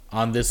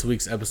On this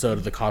week's episode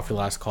of the Coffee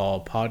Last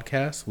Call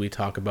podcast, we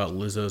talk about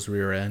Lizzo's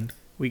rear end.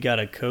 We got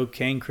a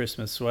cocaine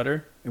Christmas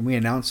sweater. And we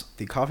announce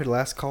the Coffee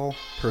Last Call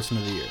Person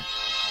of the Year.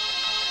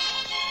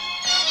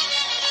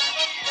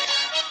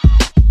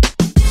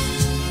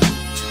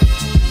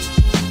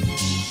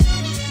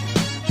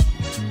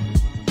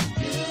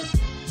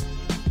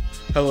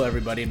 Hello,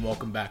 everybody, and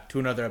welcome back to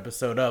another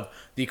episode of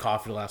the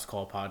Coffee Last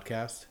Call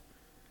podcast.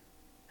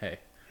 Hey.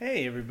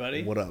 Hey,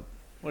 everybody. What up?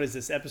 What is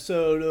this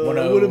episode? What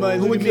am I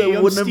looking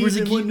at? What number is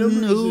it? What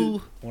number is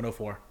it?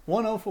 104.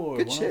 104.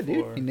 Good shit,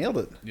 dude. You nailed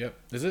it. Yep.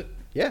 Is it?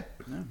 Yeah,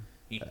 No.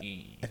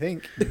 I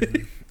think.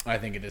 I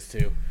think it is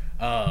too.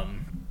 Well,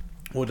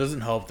 it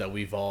doesn't help that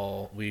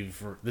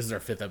this is our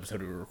 5th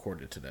episode we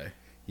recorded today.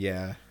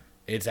 Yeah.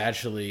 It's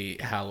actually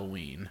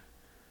Halloween.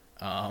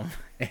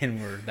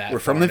 And we're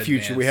from far the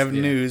future. We advanced.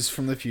 have news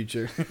from the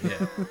future.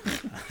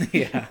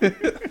 Yeah.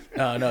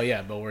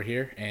 But we're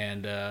here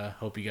and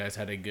hope you guys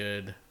had a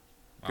good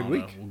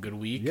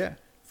week. Yeah.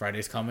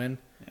 Friday's coming.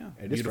 Yeah.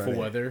 It is Beautiful Friday.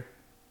 weather.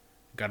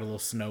 Got a little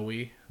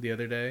snowy the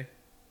other day.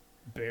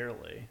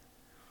 Barely.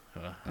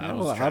 I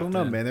don't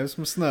know, man. There was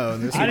some snow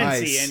and there's some I didn't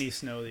ice. see any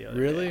snow the other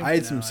Really? day. I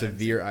had No, some didn't see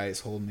severe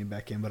ice holding me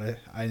back in, but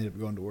I ended up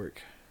going to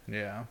work.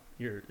 Yeah. it.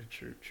 You're a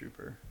true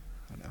trooper.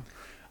 I know.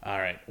 All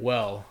right.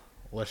 Well,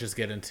 let's just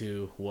get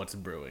into what's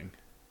brewing.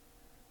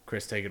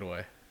 Chris, take it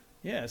away.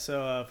 Yeah,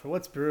 so for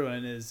what's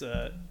brewing is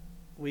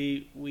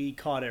we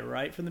caught it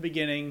right from the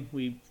beginning.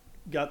 We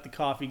got the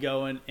coffee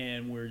going,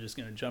 and we're just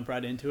going to jump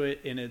right into it.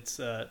 And it's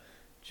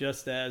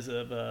just as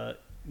of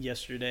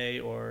yesterday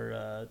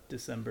or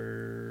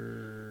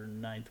December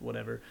 9th,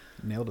 whatever.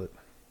 Nailed it.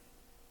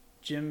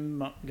 Jim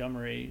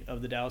Montgomery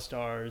of the Dallas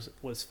Stars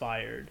was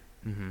fired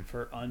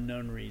for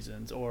unknown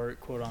reasons, or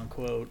quote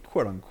unquote.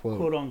 Quote unquote.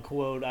 Quote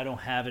unquote. I don't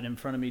have it in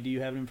front of me. Do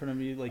you have it in front of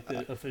me, like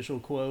the official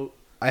quote?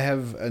 I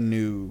have a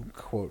new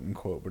quote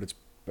unquote, but it's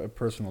a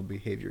personal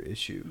behavior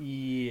issue.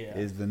 Yeah.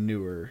 Is the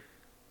newer.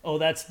 Oh,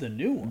 that's the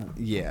new one.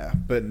 Yeah,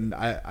 but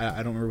I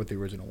don't remember what the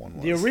original one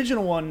was. The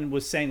original one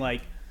was saying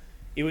like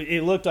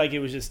it looked like it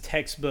was just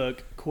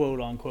textbook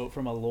quote unquote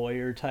from a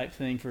lawyer type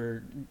thing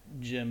for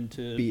Jim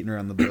to beating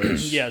around the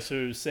bush. yeah. So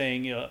it was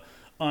saying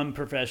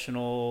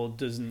unprofessional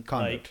doesn't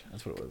Conduct.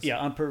 That's what it was.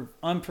 Yeah,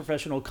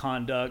 unprofessional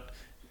conduct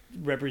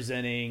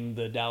representing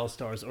the Dallas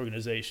Stars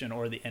organization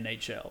or the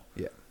NHL.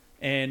 Yeah.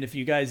 And if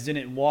you guys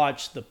didn't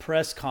watch the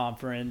press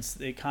conference,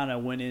 it kind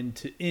of went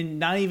into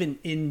not even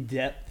in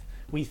depth.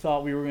 We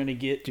thought we were going to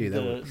get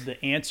the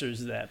answers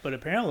to that, but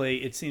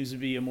apparently it seems to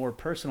be a more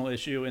personal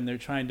issue, and they're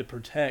trying to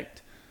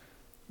protect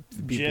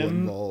People Jim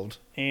involved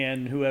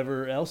and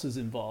whoever else is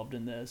involved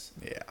in this.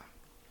 Yeah.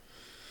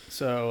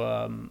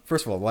 So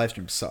first of all, the live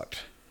stream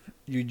sucked.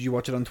 Did you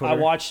watch it on Twitter? I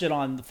watched it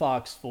on the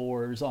Fox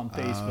 4s on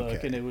Facebook,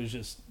 okay. and it was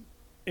just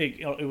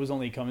it was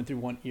only coming through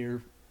one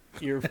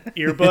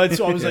earbud,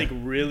 so I was like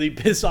really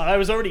pissed off. I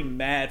was already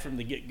mad from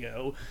the get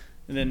go.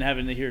 And then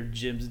having to hear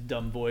Jim's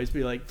dumb voice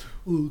be like,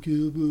 okay,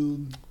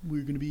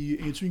 we're going to be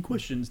answering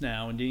questions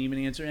now, and didn't even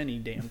answer any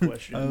damn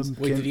questions.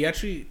 Wait, did he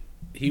actually...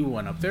 He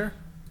went up there?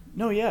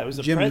 No, yeah, it was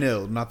a Jim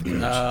Nill, not the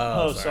coach.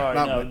 Oh, sorry.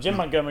 Not- No, Jim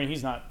Montgomery,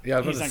 he's not Yeah,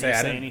 I was he's about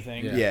not to going to say, I say didn't-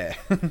 anything. yeah.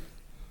 Yeah.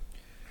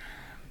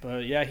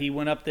 But, yeah, he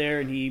went up there,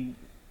 and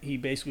he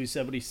basically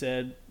said what he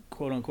said,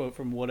 quote unquote,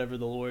 from whatever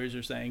the lawyers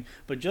are saying.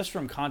 But just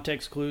from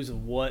context clues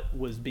of what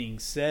was being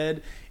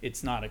said,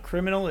 it's not a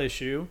criminal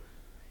issue.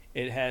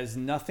 It has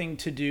nothing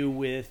to do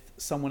with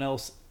someone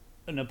else,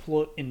 an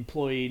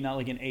employee, not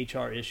like an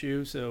HR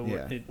issue. So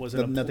Yeah. it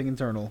wasn't nothing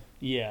internal.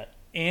 Yeah,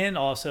 and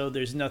also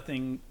there's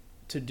nothing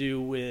to do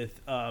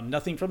with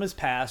nothing from his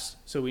past.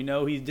 So we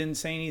know he didn't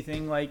say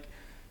anything like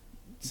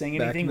saying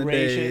Back anything in the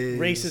days.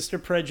 racist or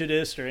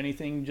prejudiced or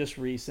anything just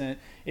recent.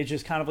 It's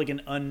just kind of like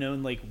an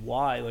unknown, like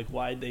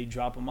why'd they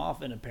drop him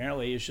off? And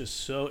apparently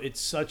it's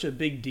such a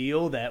big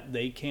deal that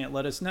they can't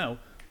let us know.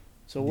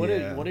 So what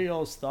are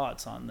y'all's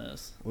thoughts on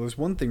this? Well, there's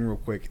one thing real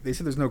quick. They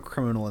said there's no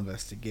criminal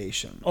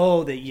investigation.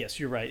 Oh,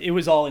 yes, you're right. It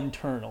was all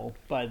internal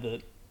by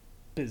the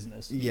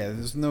business. Yeah,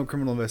 there's no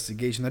criminal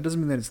investigation. That doesn't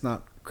mean that it's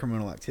not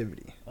criminal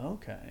activity.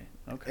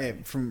 Okay.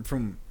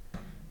 From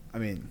I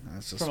mean,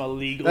 that's just From a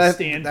legal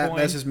standpoint.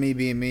 That's just me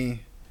being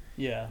me.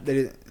 Yeah.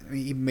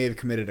 He may have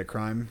committed a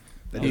crime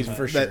that He's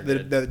for sure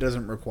that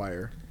doesn't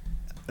require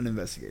an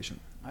investigation.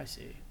 I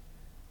see.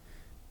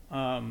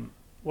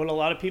 What a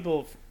lot of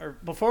people,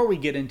 before we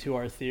get into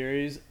our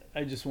theories,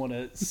 I just want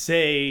to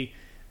say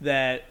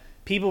that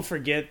people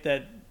forget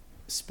that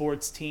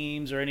sports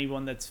teams or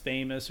anyone that's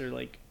famous or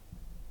like,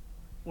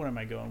 where am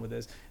I going with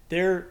this?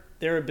 They're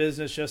a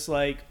business just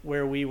like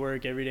where we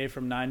work every day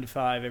from 9 to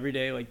 5 every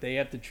day. Like they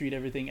have to treat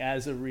everything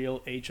as a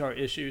real HR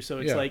issue. So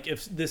it's like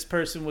if this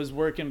person was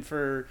working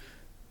for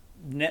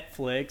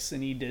Netflix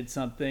and he did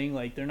something,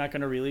 like they're not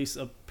going to release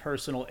a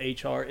personal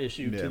HR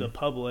issue to the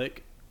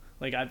public.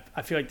 Like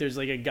I feel like there's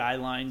like a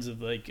guidelines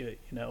of like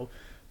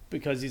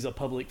because he's a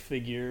public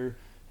figure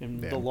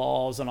and the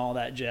laws and all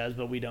that jazz,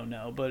 but we don't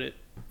know. But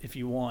if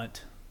you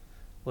want,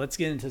 let's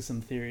get into some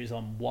theories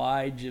on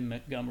why Jim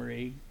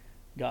Montgomery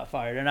got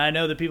fired. And I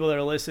know the people that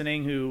are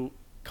listening who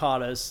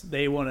caught us,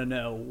 they want to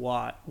know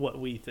what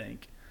we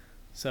think.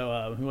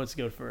 So who wants to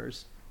go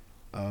first?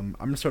 I'm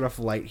gonna start off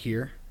light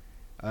here.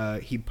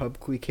 He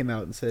publicly came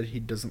out and said he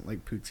doesn't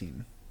like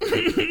poutine.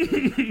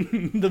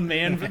 the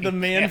man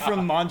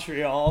from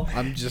Montreal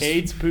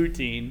hates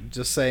poutine.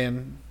 Just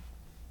saying.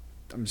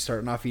 I'm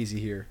starting off easy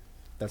here.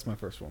 That's my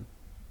first one.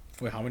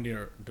 Wait, how many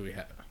do we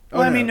have?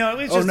 Well, no,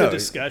 it's just a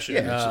discussion.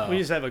 Yeah. We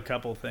just have a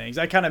couple things.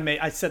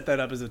 I set that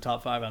up as a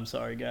top 5. I'm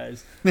sorry,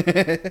 guys.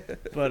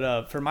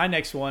 But for my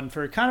next one,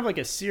 for kind of like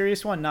a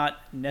serious one,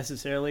 not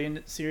necessarily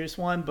a serious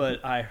one,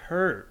 but I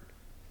heard,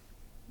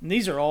 and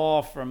these are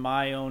all from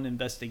my own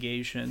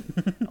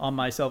investigation on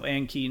myself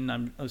and Keaton.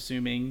 I'm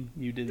assuming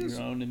you did your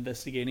own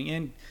investigating,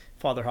 and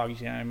Father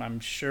Hoggy, I'm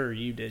sure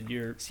you did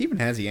your. Stephen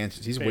has the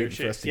answers. He's waiting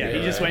for us to get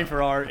he's just waiting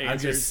for our answers. I'm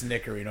just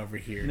snickering over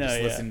here,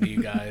 listening to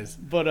you guys.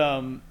 But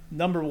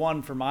number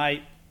one for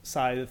my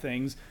side of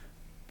things,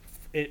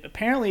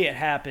 apparently it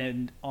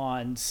happened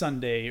on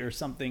Sunday or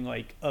something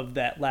like of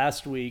that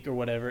last week or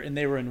whatever, and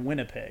they were in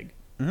Winnipeg.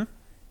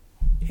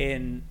 Mm-hmm.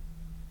 And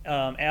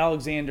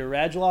Alexander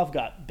Radulov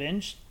got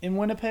benched in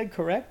Winnipeg,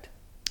 correct?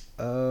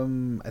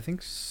 I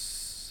think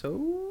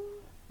so.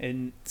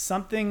 And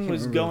something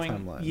was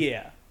going.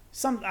 Yeah.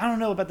 I don't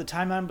know about the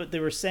timeline, but they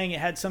were saying it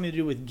had something to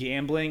do with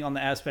gambling on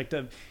the aspect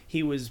of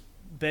he was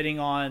betting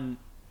on,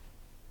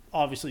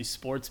 obviously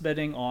sports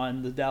betting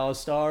on the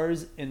Dallas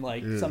Stars, and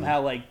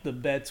somehow the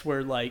bets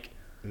were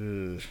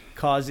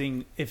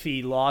causing, if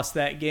he lost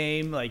that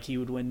game, he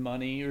would win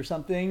money or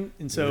something.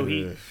 And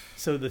so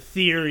so the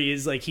theory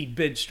is he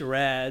benched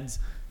Rads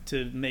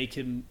to make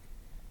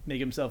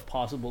himself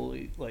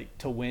possibly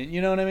to win.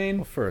 You know what I mean?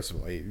 Well, first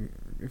of all,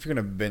 if you're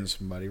gonna bench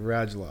somebody,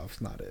 Radulov's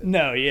not it.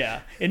 No,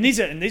 yeah, and these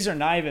are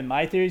not even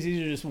my theories.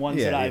 These are just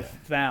ones that I've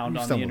found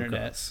on the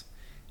internet. Across.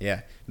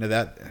 Yeah, no,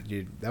 that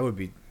would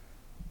be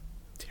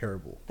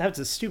terrible. That's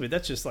just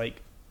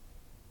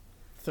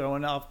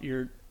throwing off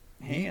your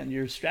hand,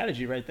 your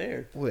strategy right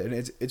there. Well, and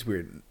it's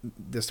weird.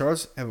 The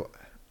Stars have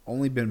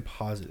only been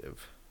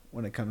positive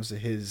when it comes to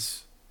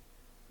his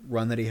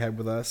run that he had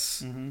with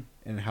us, mm-hmm.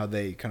 and how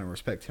they kind of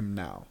respect him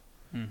now.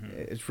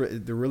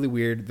 Mm-hmm. They're really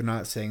weird. They're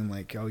not saying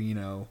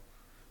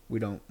we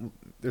don't.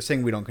 They're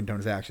saying we don't condone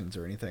his actions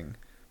or anything,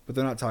 but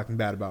they're not talking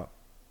bad about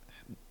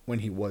when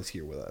he was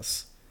here with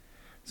us.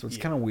 So it's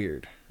kind of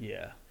weird.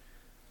 Yeah.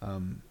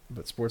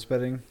 But sports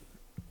betting.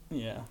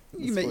 Yeah.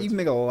 You can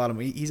make a lot of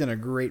money. He's in a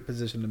great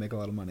position to make a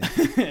lot of money.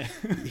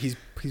 he's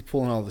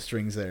pulling all the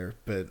strings there,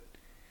 but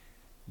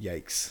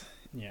yikes.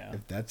 Yeah.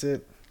 If that's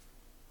it,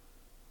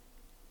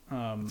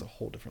 it's a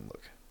whole different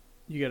look.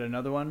 You got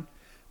another one?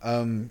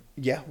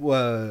 Yeah.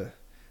 Well,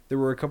 there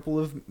were a couple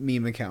of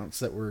meme accounts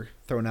that were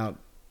throwing out,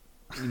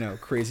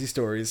 crazy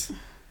stories.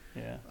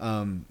 Yeah.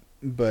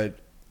 But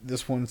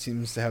this one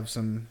seems to have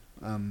some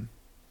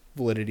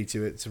validity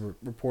to it. It's a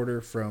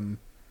reporter from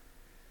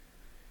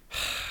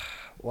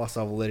lost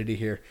all validity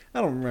here.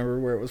 I don't remember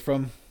where it was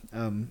from.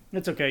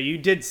 It's okay. You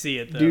did see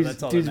it though.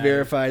 That's all. Dude's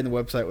verified, and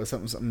the website was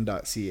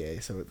something.ca.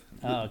 So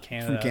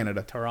Canada, from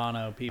Canada,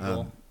 Toronto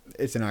people.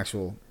 It's an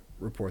actual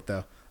report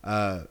though.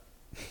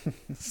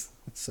 It's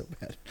so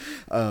bad.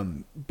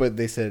 But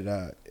they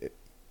said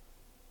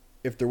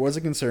if there was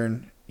a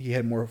concern, he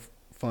had more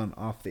fun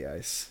off the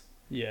ice.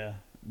 Yeah.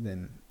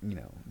 Than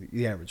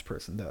the average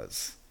person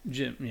does.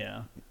 Jim,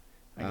 yeah,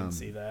 I can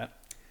see that.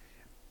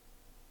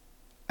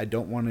 I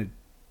don't want to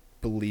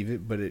believe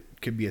it, but it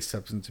could be a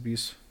substance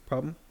abuse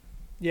problem.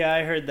 Yeah,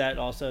 I heard that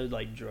also,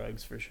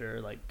 drugs for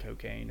sure,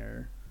 cocaine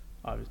or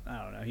I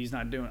don't know. He's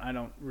not doing. I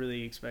don't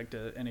really expect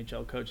an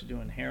NHL coach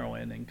doing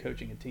heroin and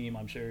coaching a team.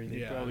 I'm sure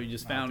they probably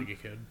just found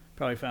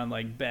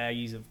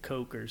baggies of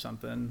coke or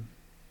something.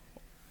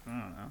 I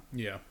don't know.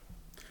 Yeah,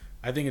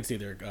 I think it's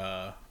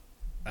either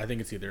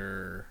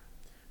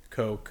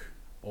coke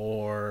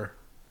or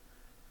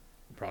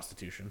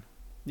prostitution.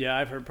 Yeah,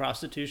 I've heard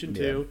prostitution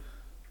too.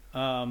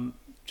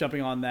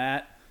 Jumping on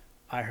that,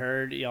 I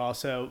heard he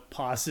also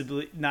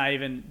possibly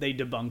they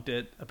debunked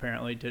it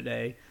apparently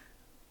today.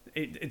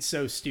 It's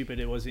so stupid.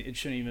 It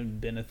shouldn't even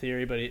been a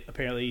theory, but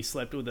apparently he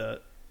slept with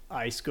a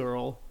ice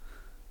girl,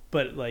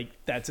 but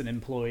that's an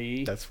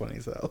employee. That's funny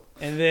as hell.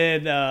 And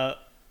then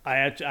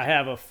I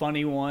have a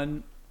funny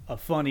one,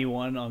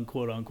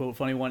 unquote unquote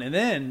funny one, and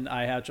then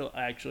I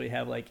actually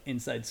have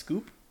inside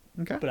scoop.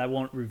 Okay. But I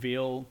won't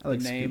reveal the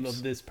name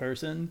of this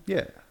person.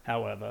 Yeah.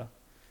 However,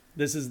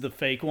 this is the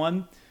fake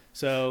one.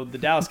 So the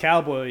Dallas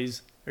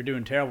Cowboys are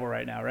doing terrible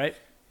right now, right?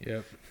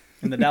 Yep.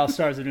 And the Dallas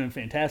Stars are doing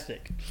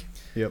fantastic.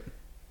 Yep.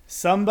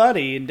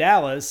 Somebody in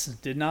Dallas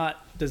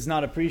does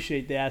not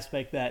appreciate the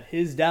aspect that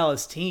his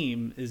Dallas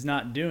team is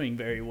not doing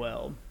very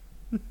well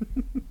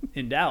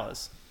in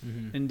Dallas,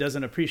 mm-hmm. and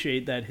doesn't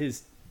appreciate that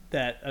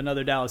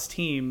another Dallas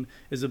team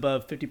is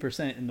above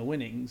 50% in the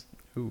winnings.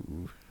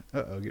 Ooh.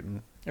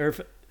 Or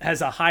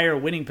has a higher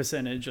winning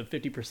percentage of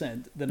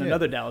 50% than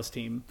another Dallas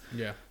team.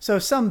 Yeah. So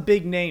some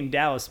big name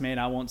Dallas man,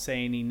 I won't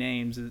say any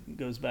names, it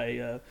goes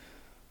by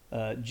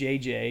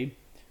JJ.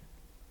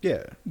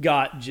 Yeah.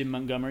 Got Jim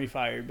Montgomery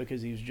fired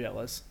because he was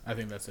jealous. I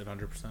think that's it,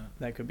 100%.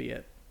 That could be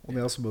it. Well,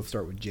 they also both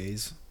start with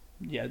J's.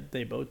 Yeah,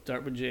 they both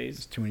start with J's.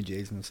 There's too many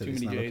J's in the city.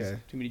 Too many it's J's. not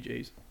okay. Too many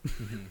J's.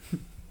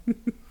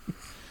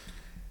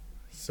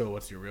 So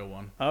what's your real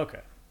one? Okay.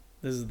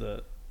 This is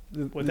the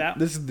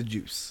This is the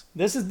juice.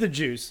 This is the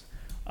juice.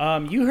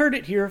 You heard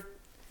it here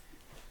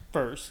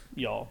first,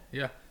 y'all.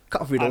 Yeah.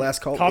 Coffee to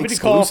last call Coffee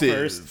exclusive. to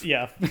call first.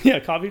 Yeah. Yeah,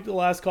 coffee to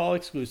last call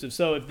exclusive.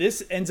 So if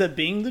this ends up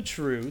being the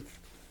truth,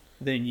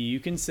 then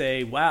you can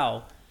say,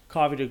 wow,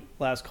 coffee to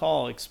last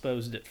call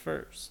exposed it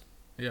first.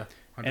 Yeah.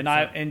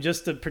 100%. And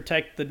just to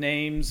protect the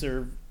names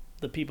or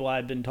the people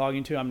I've been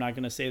talking to, I'm not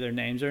going to say their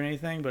names or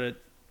anything,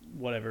 but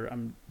whatever.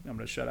 I'm going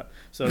to shut up.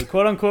 So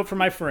quote unquote for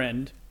my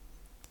friend,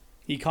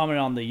 he commented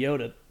on the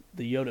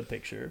Yoda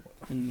picture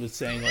and was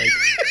saying like,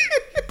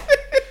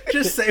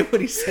 just say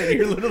what he said.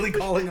 You're literally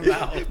calling him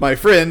out. My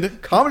friend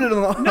commented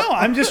on. no,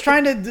 I'm just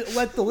trying to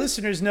let the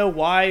listeners know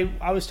why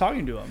I was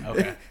talking to him.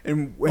 Okay.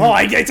 And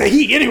It's a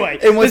he anyway.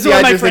 And what's This is the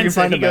what my address they friend can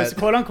said. find He him goes, at?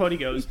 quote unquote, he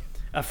goes,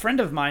 a friend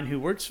of mine who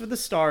works for the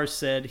Stars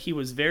said he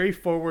was very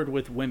forward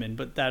with women,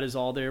 but that's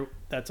all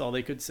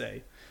they could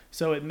say.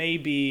 So it may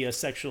be a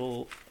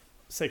sexual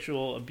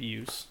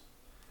abuse.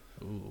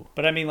 Ooh.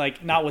 But I mean,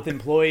 like, not with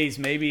employees.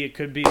 Maybe it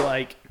could be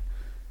like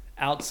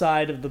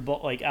outside of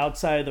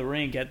outside of the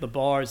rink at the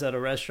bars at a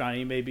restaurant.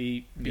 He may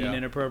be being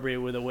inappropriate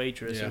with a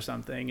waitress or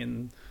something,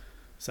 and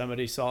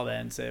somebody saw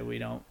that and said we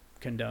don't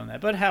condone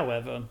that. But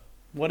however,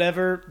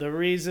 whatever the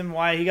reason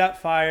why he got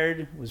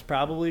fired was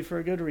probably for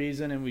a good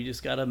reason, and we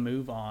just got to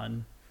move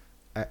on.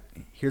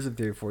 Here's a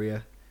theory for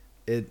you.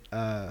 The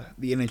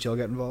NHL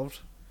got involved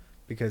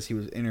because he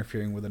was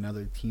interfering with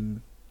another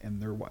team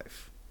and their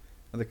wife.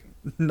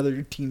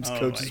 Another team's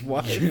coach's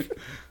wife.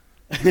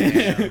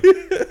 Damn.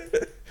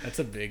 That's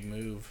a big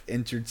move.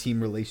 Inter-team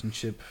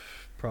relationship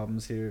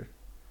problems here.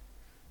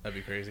 That'd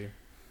be crazy.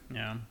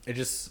 Yeah. It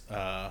just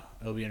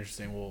it'll be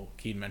interesting. Well,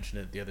 Keith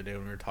mentioned it the other day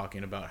when we were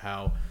talking about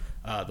how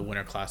the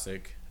Winter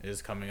Classic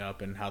is coming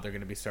up and how they're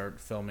going to start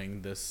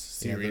filming this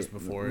series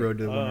before Road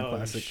to the Winter Oh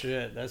Classic.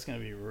 shit, that's gonna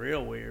be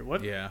real weird.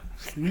 What? Yeah.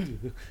 Yeah,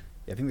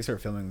 I think they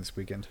start filming this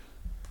weekend.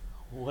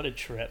 What a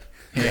trip.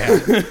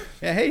 Yeah.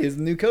 Yeah, hey, his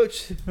new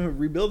coach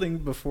rebuilding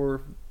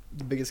before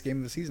the biggest game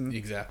of the season.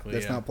 Exactly.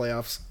 That's not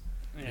playoffs.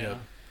 Yeah.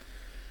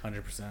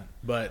 Yep. 100%.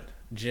 But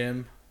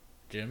Jim,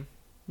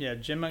 Yeah,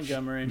 Jim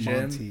Montgomery. Jim,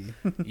 Monty.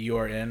 you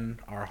are in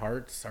our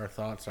hearts, our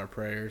thoughts, our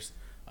prayers.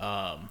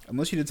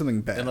 Unless you did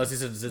something bad. Unless he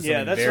did something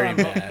Yeah, very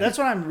bad. that's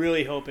what I'm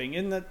really hoping.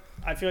 And that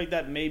I feel like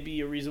that may be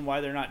a reason why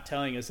they're not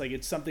telling us. Like,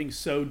 it's something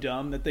so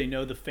dumb that they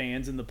know the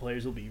fans and the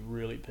players will be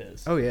really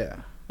pissed. Oh yeah.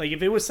 Like,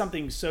 if it was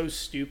something so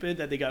stupid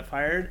that they got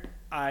fired,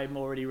 I'm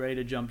already ready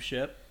to jump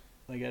ship.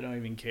 Like, I don't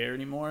even care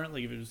anymore.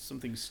 Like, if it was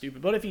something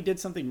stupid. But if he did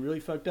something really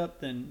fucked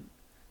up, then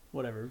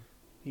whatever.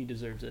 He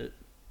deserves it.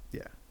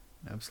 Yeah,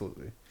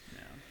 absolutely.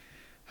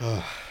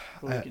 Yeah.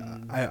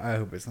 I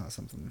hope it's not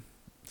something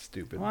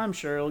stupid. Well, I'm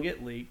sure it'll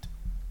get leaked.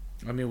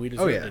 I mean, we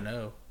deserve yeah. to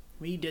know.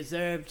 We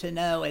deserve to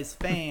know as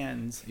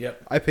fans.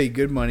 Yep. I pay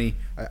good money.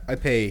 I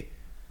pay.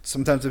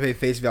 Sometimes I pay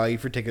face value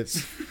for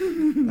tickets.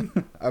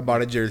 I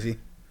bought a jersey.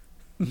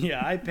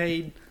 Yeah, I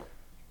paid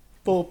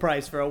full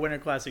price for a Winter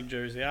Classic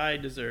jersey. I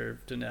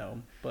deserve to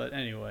know. But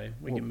anyway,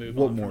 we can move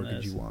on. What more from could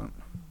this. you want?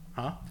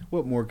 Huh?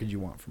 What more could you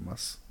want from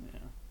us? Yeah.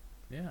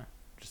 Yeah.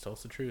 Just tell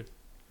us the truth.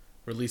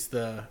 Release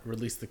the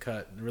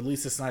cut.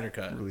 Release the Snyder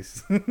cut.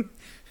 Release.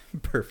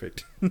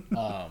 Perfect.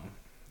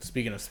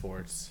 Speaking of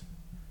sports,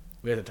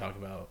 we had to talk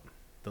about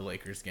the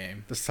Lakers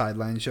game. The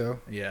sideline show.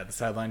 Yeah, the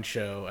sideline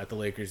show at the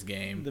Lakers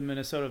game. The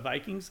Minnesota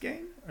Vikings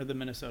game or the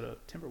Minnesota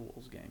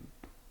Timberwolves game?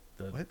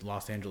 The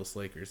Los Angeles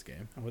Lakers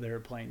game. Where they were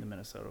playing the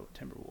Minnesota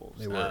Timberwolves.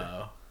 They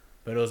were.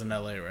 But it was in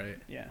LA, right?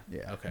 Yeah.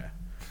 Yeah. Okay.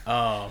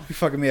 You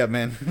fucking me up,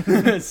 man.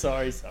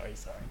 sorry.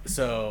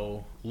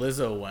 So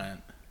Lizzo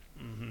went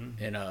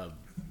in a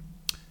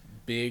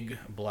big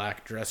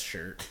black dress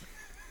shirt.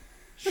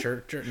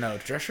 No,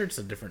 dress shirt's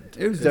a different.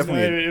 It was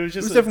definitely. It was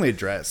just definitely a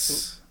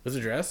dress. Was it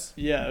a dress?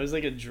 Yeah, it was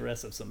like a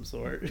dress of some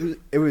sort.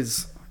 It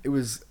was an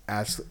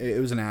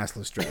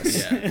assless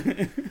dress.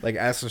 Yeah. Like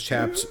assless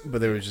chaps,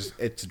 but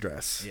it's a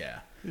dress. Yeah.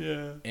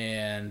 Yeah.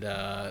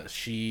 And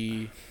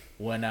she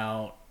went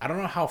out. I don't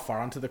know how far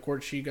onto the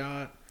court she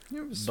got,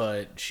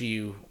 but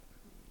she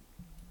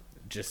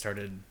just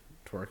started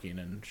twerking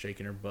and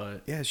shaking her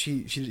butt. Yeah,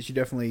 she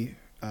definitely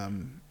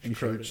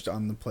encroached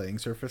on the playing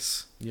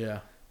surface. Yeah.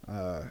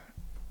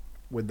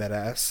 With that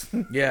ass.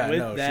 Yeah. With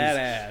no, that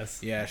she's-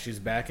 ass. Yeah, she's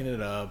backing it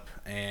up,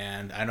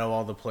 and I know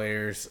all the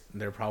players.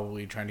 They're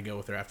probably trying to go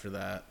with her after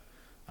that.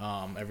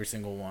 Every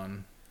single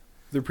one.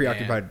 They're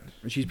preoccupied.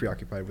 She's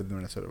preoccupied with the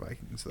Minnesota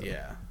Vikings. So.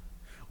 Yeah.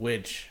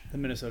 Which, The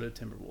Minnesota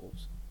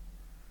Timberwolves.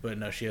 but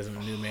no, she has a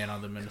new man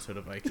on the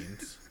Minnesota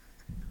Vikings.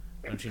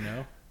 Don't you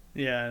know?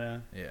 Yeah, I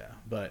know. Yeah,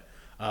 but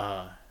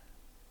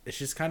it's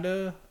just kind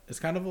of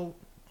a.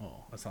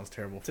 Oh, that sounds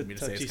terrible for It's a me to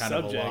say. It's touchy kind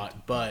of a subject.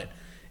 lot, but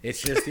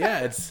it's just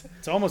it's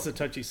It's almost a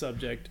touchy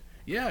subject.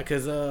 yeah,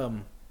 because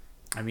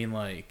I mean,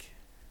 like,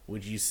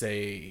 would you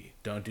say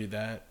don't do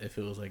that if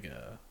it was like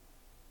a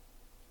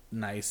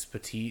nice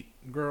petite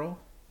girl?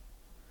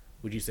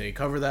 Would you say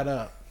cover that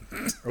up,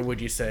 or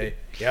would you say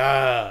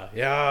yeah?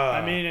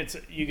 I mean, it's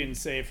you can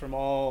say from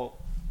all.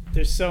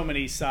 There's so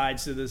many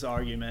sides to this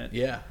argument.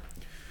 Yeah.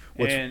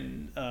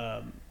 And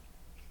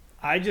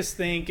I just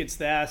think it's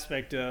the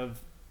aspect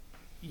of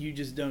you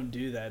just don't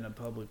do that in a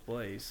public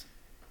place.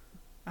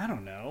 I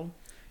don't know,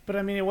 but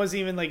I mean, it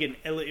wasn't even like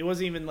it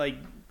wasn't even like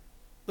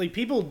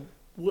people.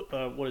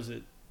 What is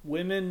it?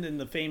 Women in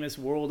the famous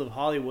world of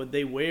Hollywood,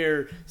 they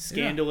wear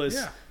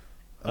scandalous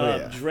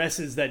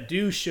dresses that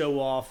do show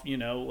off. You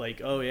know,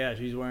 like oh yeah,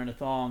 she's wearing a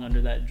thong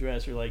under that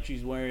dress, or like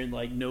she's wearing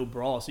like no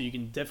bra, so you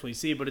can definitely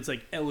see it. But it's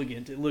like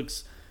elegant. It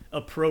looks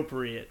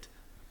appropriate.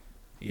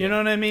 You know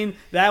what I mean?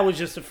 That was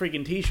just a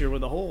freaking t-shirt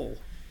with a hole.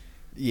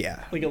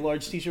 Yeah. Like a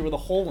large t-shirt with a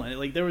hole in it.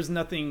 Like there was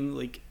nothing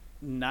like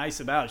nice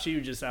about it. She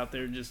was just out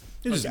there just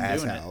ass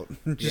doing out.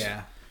 it.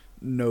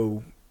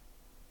 No.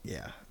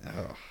 Yeah.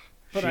 Oh.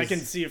 But I can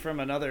see it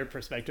from another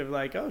perspective,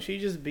 like, oh,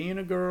 she's just being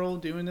a girl,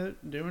 doing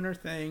her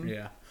thing.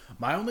 Yeah.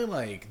 My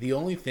only the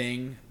only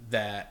thing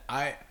that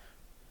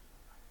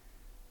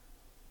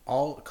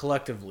all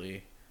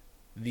collectively,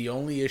 the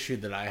only issue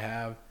that I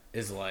have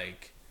is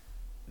like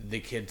the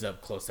kids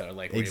up close that are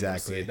like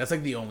exactly. See it. That's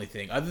like the only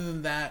thing. Other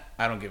than that,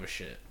 I don't give a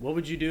shit. What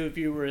would you do if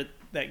you were at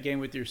that game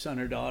with your son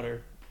or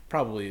daughter?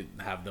 Probably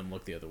have them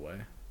look the other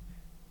way.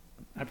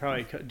 I'd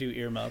probably do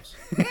earmuffs.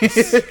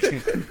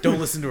 Don't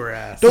listen to her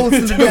ass. Don't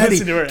listen to daddy.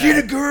 Get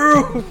ass. a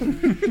girl.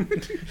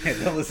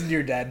 Don't listen to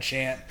your dad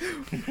chant.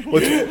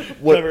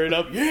 Cover it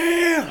up.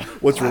 Yeah.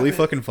 What's really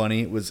fucking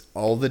funny was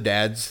all the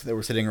dads that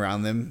were sitting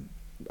around them.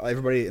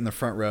 Everybody in the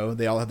front row,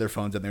 they all had their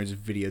phones and they were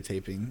just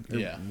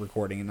videotaping,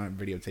 recording and not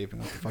videotaping.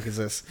 What the fuck is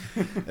this?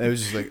 And it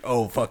was just like,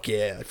 oh fuck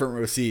yeah, like front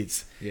row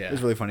seats. Yeah, it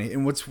was really funny.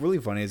 And what's really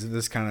funny is that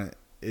this kind of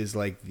is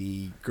like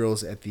the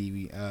girls at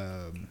the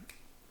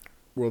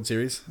World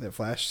Series that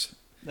flashed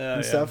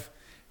and stuff.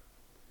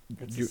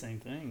 It's the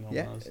same thing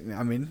almost. Yeah,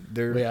 I mean,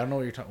 they're... Wait, I don't know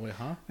what you're talking... Wait,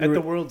 huh? At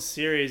the World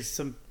Series,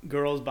 some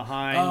girls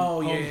behind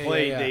home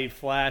plate, they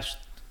flashed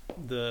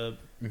the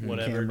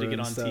whatever to get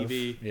on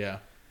TV. Yeah.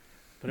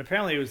 But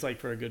apparently it was like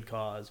for a good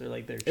cause or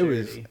like their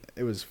charity.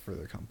 It was for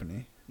their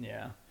company.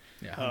 Yeah.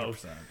 Yeah,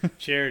 100%.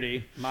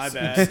 Charity. My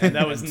bad. And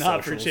that was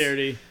not for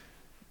charity.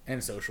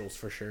 And socials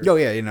for sure. Oh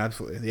yeah,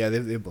 absolutely. Yeah,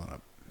 they've blown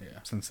up. Yeah.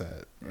 Since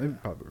that, they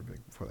probably were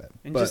big before that.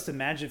 And just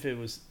imagine if it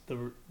was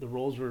the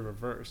roles were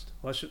reversed.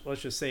 Let's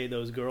just say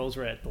those girls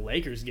were at the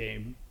Lakers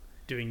game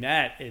doing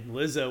that, and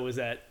Lizzo was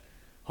at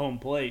home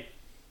plate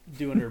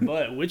doing her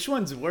butt. Which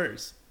one's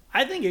worse?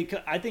 I think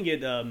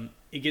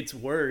it gets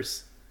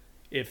worse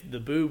if the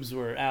boobs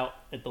were out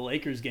at the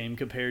Lakers game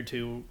compared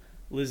to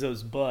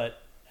Lizzo's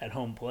butt at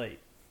home plate.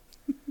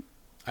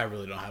 I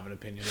really don't have an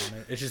opinion on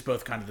it. It's just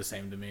both kind of the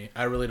same to me.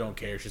 I really don't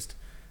care. It's just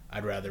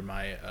I'd rather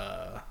my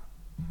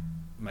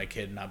my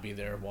kid not be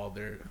there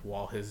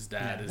while his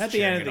dad is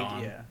cheering it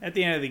on. Yeah. At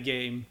the end of the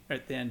game, or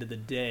at the end of the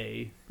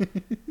day,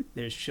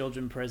 there's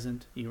children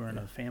present. You are in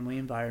a family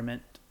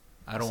environment.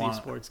 I don't want a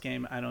sports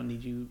game. I don't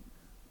need you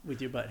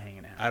with your butt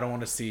hanging out. I don't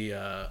want to see.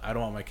 I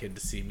don't want my kid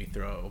to see me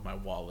throw my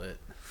wallet.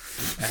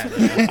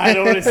 I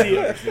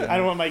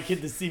don't want my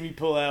kid to see me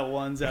pull out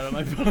ones out of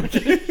my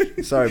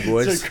pocket. Sorry,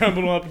 boys. Start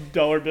crumbling up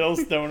dollar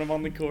bills, throwing them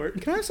on the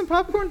court. Can I have some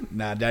popcorn?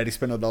 Nah, Daddy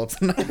spent it all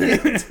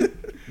tonight.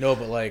 No,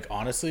 but like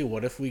honestly,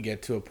 what if we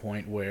get to a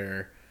point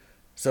where,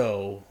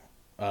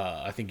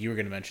 I think you were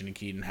going to mention,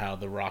 Keaton, how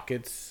the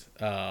Rockets,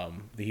 the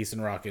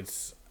Houston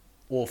Rockets,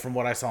 well, from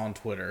what I saw on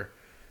Twitter,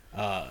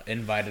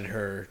 invited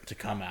her to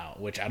come out,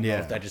 which I don't know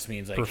if that just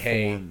means like,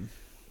 hey.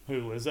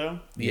 Who,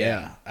 Lizzo?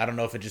 Yeah. I don't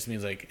know if it just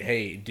means like,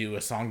 hey, do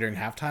a song during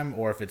halftime,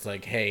 or if it's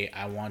like, hey,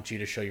 I want you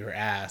to show your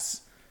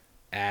ass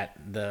at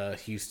the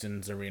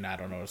Houston's arena. I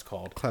don't know what it's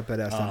called. Clap that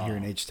ass down here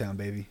in H-Town,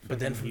 baby. But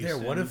then from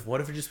Houston. There,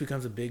 what if it just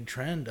becomes a big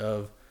trend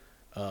of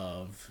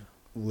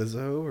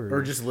Lizzo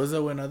or just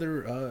Lizzo and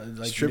other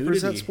like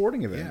strippers nudity at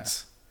sporting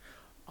events?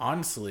 Yeah.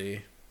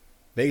 Honestly,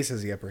 Vegas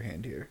has the upper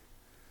hand here.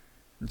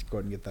 Let's go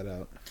ahead and get that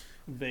out.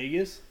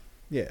 Vegas?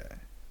 Yeah.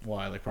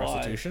 Why? Like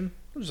prostitution?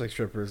 Just like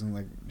strippers and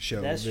like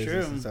show That's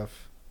business true. and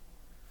stuff.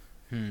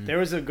 There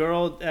was a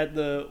girl at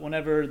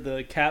whenever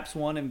the Caps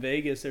won in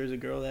Vegas, there was a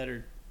girl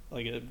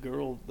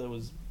that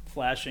was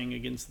flashing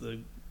against the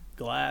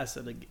glass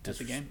at the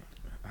game.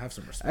 I have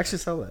some respect. I actually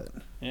saw that.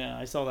 Yeah,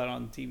 I saw that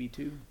on TV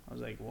too. I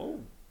was like, whoa.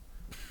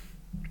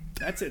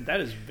 That's it. That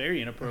is very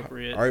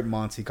inappropriate. All right,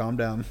 Monty, calm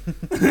down.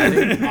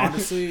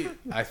 Honestly,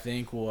 I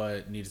think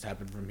what needs to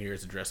happen from here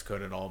is a dress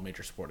code at all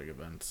major sporting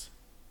events.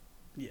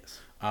 Yes.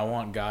 I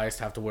want guys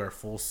to have to wear a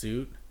full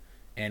suit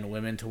and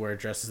women to wear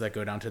dresses that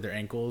go down to their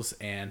ankles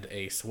and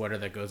a sweater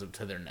that goes up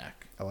to their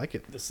neck. I like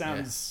it. This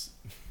sounds...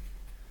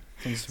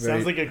 Yeah.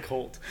 Sounds like a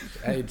cult.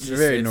 It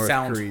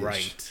sounds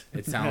right.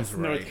 It sounds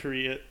right. North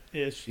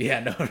Korea-ish.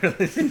 Yeah, no,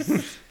 really.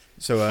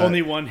 So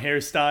only one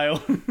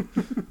hairstyle.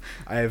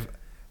 I have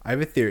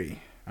a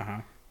theory.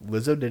 Uh-huh.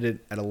 Lizzo did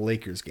it at a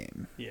Lakers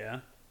game. Yeah.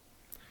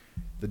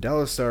 The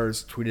Dallas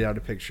Stars tweeted out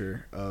a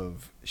picture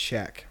of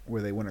Shaq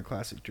where they won a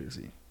Classic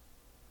jersey.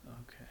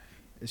 Okay.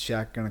 Is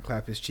Shaq gonna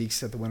clap his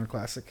cheeks at the Winter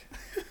Classic?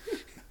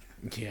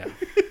 Yeah.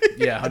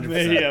 Yeah,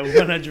 100%. Yeah,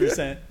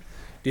 100%.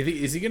 Do you think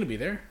is he gonna be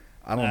there?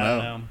 I don't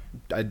know.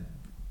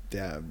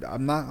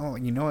 I'm not. Oh,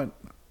 you know what?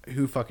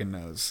 Who fucking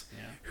knows?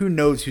 Yeah. Who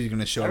knows who's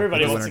gonna show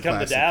Everybody up? Everybody wants to come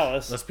to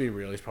Dallas. Let's be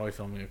real. He's probably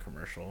filming a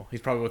commercial.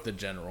 He's probably with the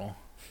general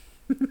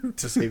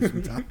to save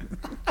some time.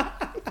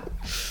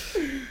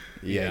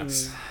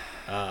 Yes.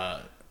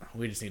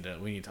 We need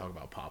to talk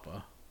about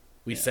Papa.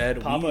 We said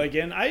Papa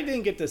again. I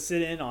didn't get to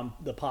sit in on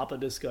the Papa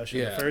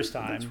discussion the first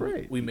time. That's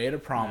right. We made a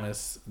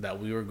promise that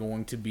we were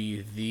going to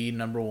be the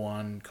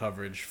 #1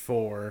 coverage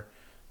for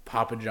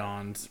Papa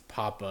John's,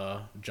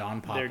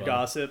 John Papa. Their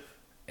gossip.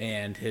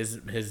 And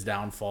his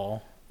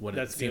downfall, what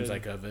it seems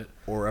like of it.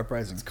 Or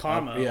uprising. It's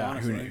karma,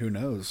 honestly. Who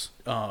knows?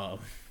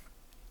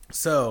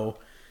 So,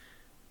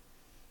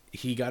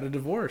 he got a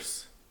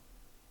divorce.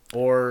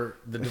 Or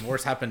the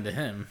divorce happened to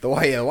him. The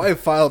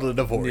wife filed a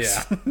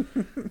divorce. Yeah.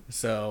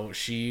 So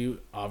she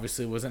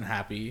obviously wasn't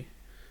happy.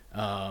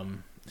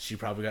 She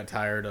probably got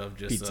tired of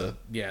just pizza.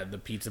 The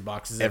pizza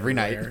boxes every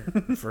night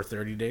for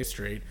 30 days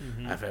straight.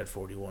 Mm-hmm. I've had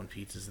 41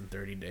 pizzas in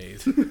 30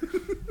 days.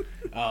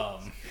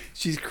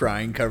 She's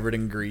crying, covered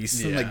in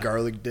grease and like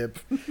garlic dip.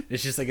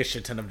 It's just like a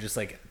shit ton of just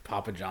like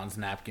Papa John's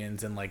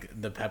napkins and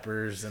like the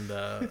peppers and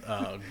the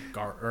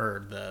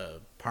the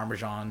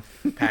Parmesan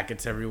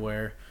packets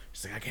everywhere.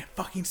 She's like, I can't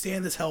fucking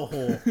stand this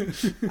hellhole.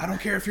 I don't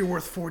care if you're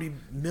worth 40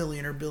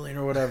 million or billion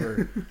or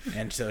whatever.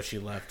 And so she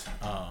left.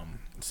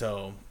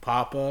 So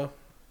Papa,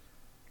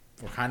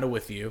 we're kind of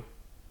with you.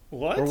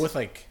 What? We're with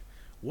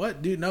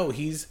what, dude? No,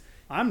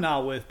 I'm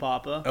not with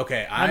Papa.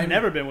 Okay, I've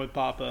never been with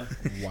Papa.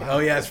 Wow. Oh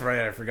yeah, that's right.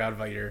 I forgot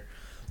about your.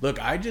 Look,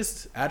 I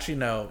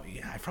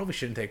probably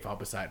shouldn't take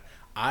Papa's side.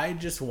 I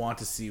just want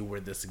to see where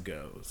this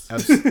goes.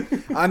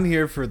 I'm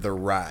here for the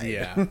ride.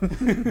 Yeah.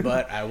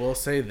 But I will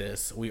say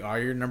this. We are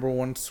your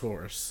 #1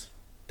 source.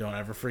 Don't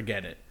ever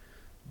forget it.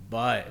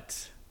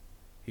 But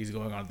he's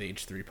going on the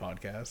H3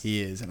 podcast.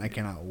 He is, and I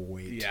cannot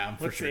wait. Yeah, I'm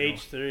What's for sure. the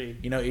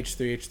H3? You know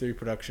H3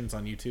 Productions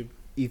on YouTube?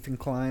 Ethan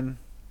Klein.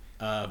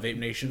 Vape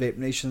Nation. Vape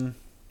Nation.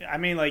 I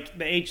mean, like,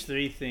 the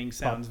H3 thing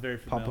sounds very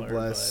familiar. Papa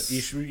Bless.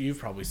 You've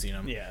probably seen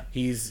him. Yeah.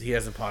 He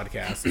has a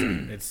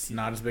podcast. It's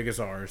not as big as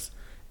ours.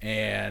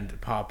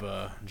 And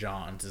Papa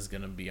John's is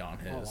going to be on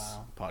his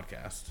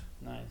podcast.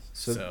 Nice.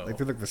 So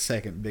they're like the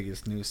second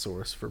biggest news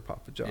source for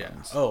Papa John's.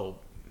 Yeah. Oh,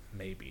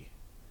 maybe.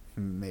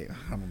 Maybe.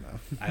 I don't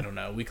know. I don't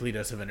know. Weekly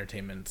Dose of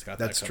Entertainment's got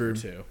that covered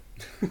too.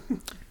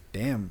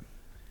 Damn.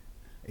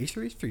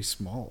 H3's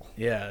small.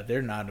 Yeah,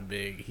 they're not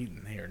big.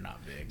 They're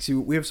not big. See,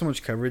 we have so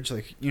much coverage.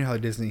 Like, you know how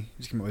Disney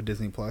just came out with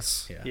Disney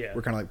Plus? Yeah.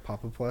 We're kind of like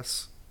Papa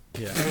Plus.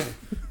 Yeah.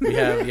 We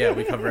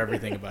cover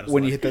everything about it.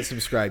 When you hit that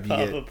subscribe,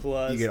 you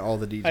Plus. You get all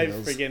the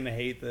details. I freaking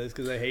hate this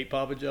because I hate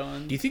Papa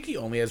John. Do you think he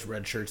only has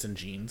red shirts and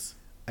jeans?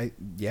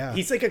 Yeah.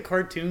 He's like a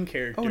cartoon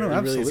character. Oh, no,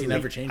 absolutely. He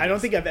never changes. I don't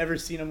think I've ever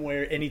seen him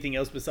wear anything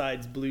else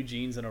besides blue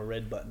jeans and a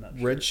red button-up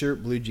shirt. Red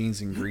shirt, blue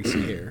jeans, and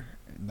greasy hair.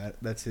 And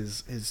that's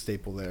his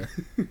staple there.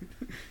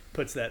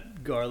 Puts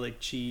that garlic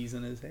cheese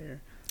in his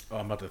hair. Oh,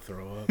 I'm about to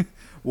throw up.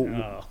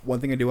 Well, one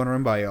thing I do want to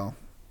run by y'all.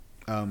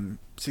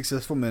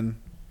 Successful men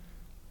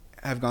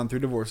have gone through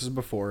divorces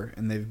before,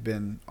 and they've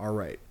been all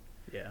right.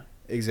 Yeah.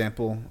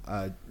 Example,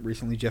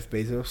 recently Jeff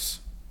Bezos,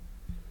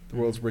 the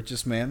world's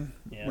richest man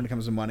when it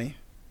comes to money.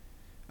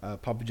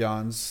 Papa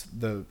John's,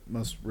 the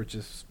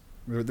richest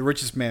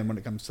man when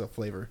it comes to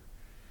flavor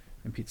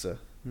and pizza.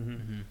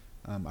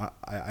 Mm-hmm.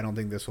 I don't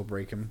think this will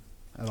break him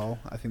at all.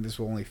 I think this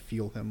will only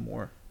fuel him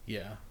more.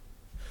 Yeah.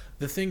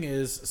 The thing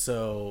is,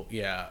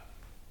 I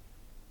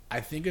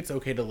think it's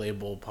okay to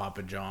label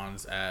Papa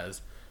John's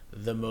as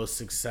the most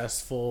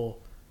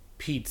successful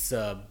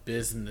pizza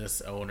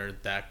business owner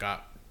that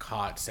got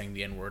caught saying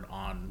the N-word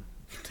on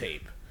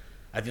tape.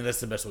 I think that's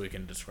the best way we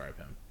can describe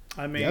him.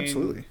 I mean,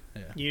 absolutely.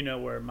 Yeah. You know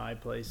where my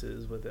place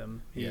is with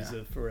him. He's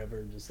a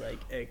forever just like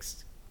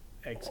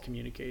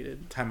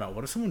excommunicated. Time out.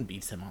 What if someone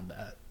beats him on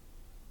that?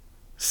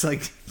 It's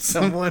like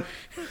someone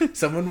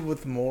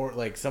with more,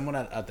 like someone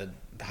at the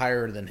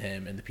higher than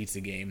him in the pizza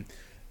game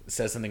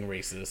says something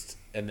racist,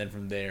 and then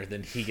from there,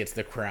 then he gets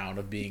the crown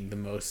of being the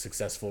most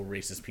successful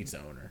racist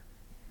pizza owner.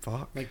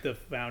 Fuck. Like the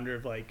founder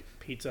of like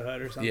Pizza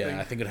Hut or something. Yeah,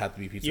 I think it'd have to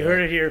be Pizza You Hut.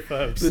 heard it here,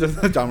 folks. I'm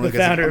not going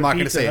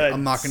to say it.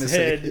 I'm not going to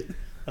say it.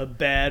 A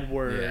bad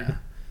word.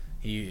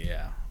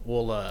 Yeah.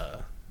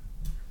 We'll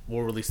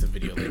release the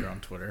video later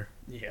on Twitter.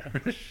 Yeah.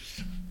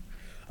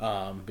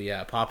 But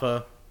yeah,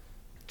 Papa,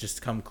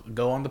 just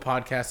go on the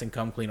podcast and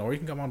come clean, or you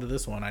can come onto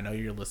this one. I know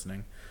you're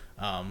listening.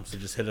 So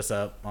just hit us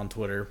up on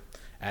Twitter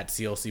at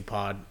CLC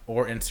Pod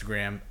or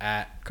Instagram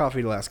at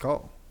Coffee to Last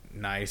Call.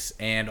 Nice.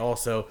 And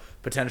also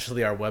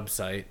potentially our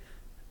website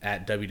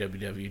at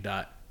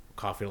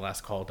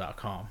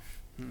www.coffeetolastcall.com.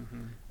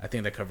 Mm-hmm. I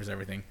think that covers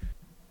everything.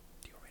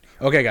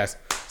 Okay, guys.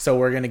 So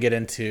we're going to get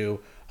into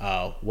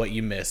what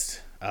you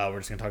missed. We're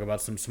just going to talk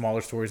about some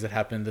smaller stories that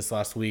happened this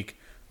last week.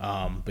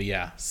 But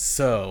yeah,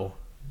 so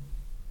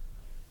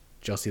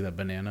did y'all see that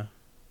banana?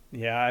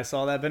 Yeah, I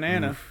saw that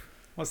banana. Oof.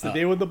 What's the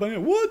deal with the banana?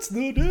 What's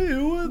the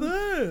deal with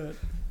that?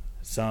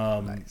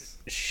 Some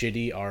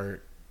shitty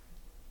art.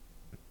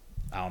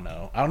 I don't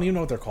know. I don't even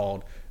know what they're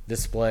called.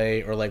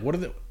 Display or like what are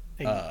the?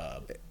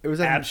 It was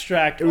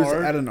abstract It was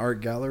art. at an art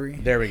gallery.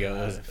 There we go.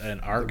 It was an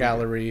art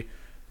gallery.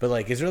 But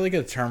like, is there like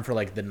a term for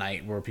like the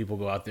night where people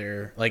go out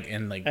there, like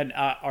in like An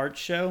art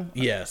show?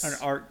 Yes. An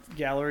art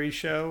gallery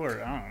show,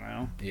 or I don't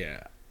know.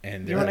 Yeah,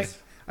 and You wanna- there's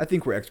I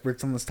think we're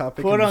experts on this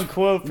topic. Quote and we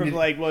unquote from need-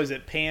 like, what was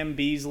it, Pam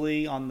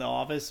Beasley on The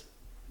Office?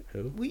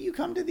 who? Will you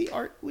come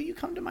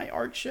to my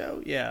art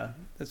show? Yeah,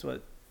 that's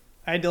what.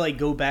 I had to like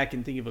go back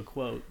and think of a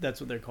quote. That's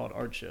what they're called,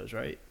 art shows,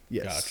 right?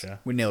 Yes, Gotcha.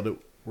 we nailed it.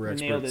 We're I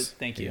experts. nailed it.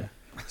 Thank you. Yeah.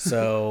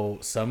 So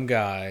some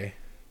guy,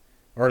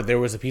 or there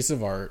was a piece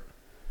of art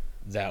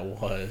that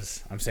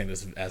was. I'm saying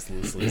this as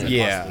loosely as I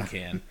Yeah. possibly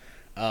can.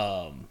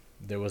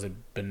 There was a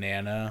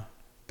banana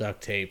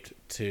duct taped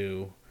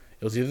to.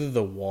 It was either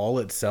the wall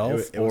itself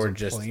It was or a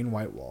just plain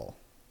white wall.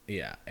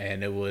 yeah,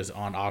 and it was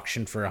on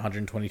auction for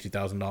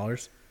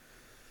 $122,000.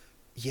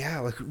 Yeah,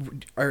 like,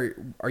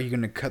 are you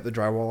going to cut the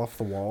drywall off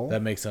the wall?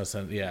 That makes no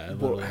sense. Yeah, Well,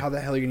 literally. how the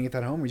hell are you going to get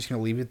that home? Are you just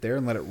going to leave it there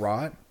and let it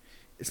rot?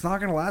 It's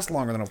not going to last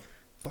longer than a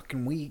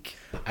fucking week.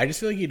 I just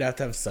feel like you'd have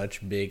to have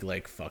such big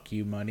like fuck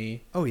you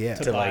money Oh yeah,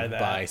 to buy like that.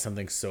 buy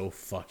something so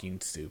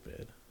fucking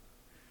stupid.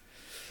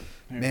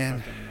 Who Man.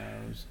 fucking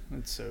knows?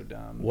 That's so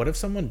dumb. What if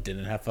someone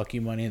didn't have fuck you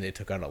money and they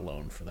took out a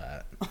loan for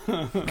that?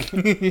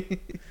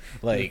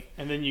 Like,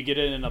 And then you get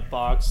it in a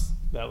box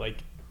that like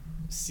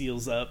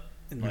seals up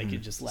and like it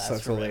just lasts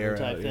sucks all the forever air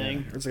type out,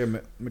 thing. Yeah. It's like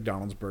a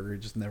McDonald's burger; it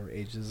just never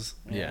ages.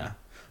 yeah.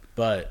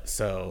 But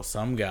so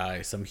some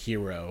guy, some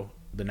hero,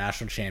 the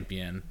national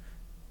champion,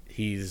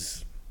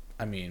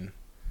 I mean,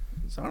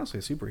 It's honestly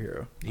a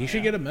superhero. he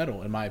should get a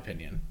medal, in my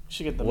opinion.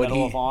 Should get the What Medal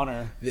he- of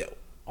Honor.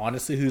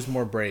 Honestly, who's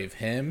more brave,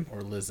 him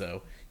or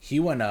Lizzo? He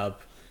went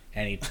up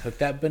and he took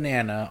that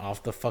banana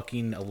off the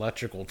fucking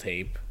electrical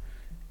tape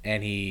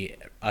and he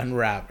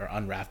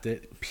unwrapped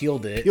it,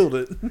 peeled it,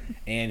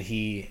 and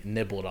he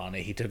nibbled on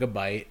it. He took a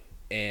bite,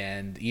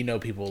 and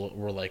people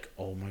were like,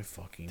 "Oh my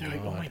fucking They're god!"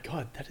 like, oh my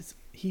god,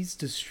 he's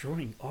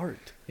destroying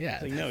art. Yeah,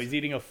 It's like, no, he's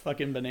eating a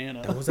fucking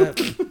banana.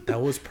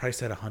 that was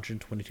priced at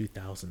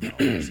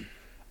 $122,000.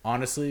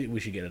 Honestly, we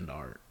should get into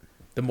art.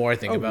 The more I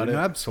think about it,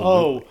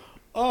 Absolutely.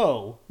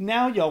 Oh,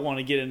 now y'all want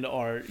to get into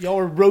art. Y'all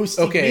are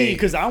roasting Okay. me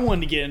because I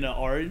wanted to get into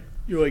art.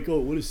 You're like, oh,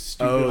 what a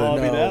stupid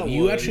hobby that was.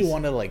 you actually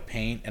want to like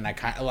paint, and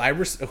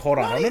hold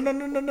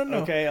on, no.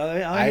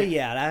 Okay,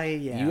 yeah.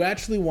 You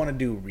actually want to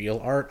do real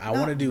art. I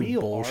want to do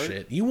real bullshit.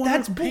 art. You want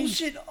That's to paint.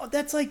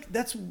 bullshit.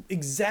 That's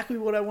exactly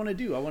what I want to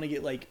do. I want to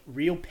get like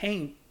real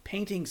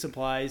painting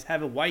supplies,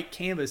 have a white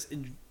canvas,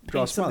 and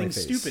Draw a paint something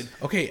smiley face. stupid.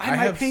 Okay, I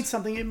might paint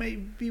something. It may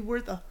be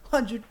worth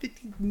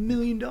 $150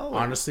 million.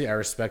 Honestly, I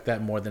respect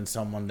that more than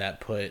someone that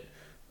put.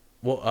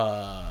 Well,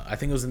 I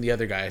think it was in the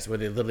other guys where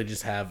they literally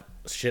just have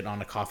shit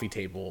on a coffee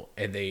table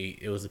and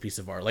it was a piece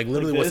of art. Like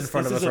literally, what's in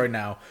front of us right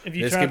now. If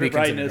you this try could to be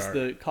write considered this, art.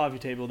 the coffee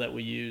table that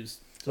we use,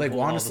 to Like,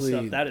 hold all the honestly,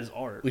 stuff, that is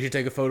art, We should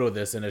take a photo of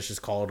this, and it's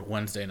just called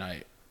Wednesday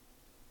night.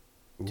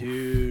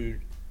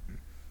 dude.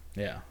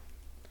 Yeah,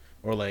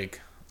 or like,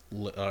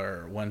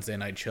 or Wednesday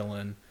night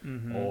chillin',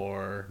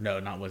 or no,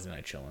 not Wednesday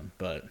night chillin',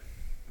 but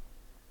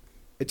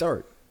It's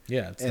art.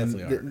 yeah, it's And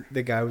definitely art.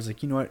 the guy was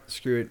like, you know what?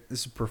 Screw it.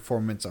 This is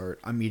performance art.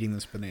 I'm eating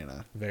this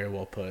banana. Very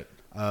well put.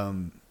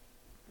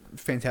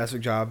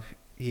 Fantastic job.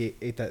 He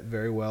ate that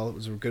very well. It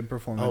was a good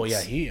performance. Oh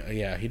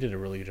yeah, he did a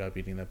really good job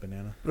eating that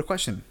banana. But a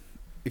question: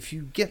 if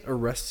you get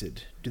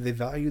arrested, do they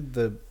value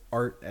the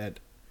art at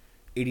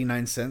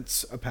 89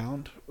 cents a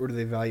pound, or do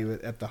they value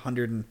it at the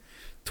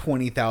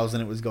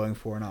 120,000 it was going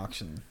for in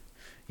auction?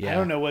 Yeah, I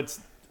don't know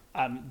what's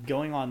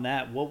going on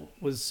that. Was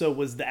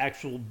the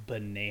actual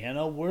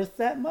banana worth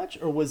that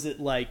much, or was it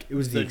like It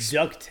was the the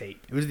duct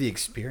tape? It was the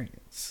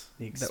experience.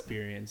 The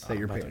experience. that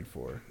you're about paying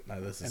for.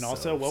 No, this is And so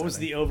also, what was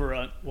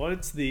upsetting.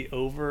 what's the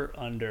over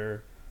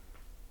under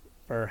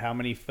for how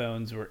many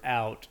phones were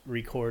out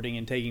recording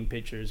and taking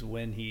pictures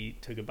when he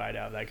took a bite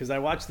out of that? Because I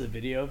watched the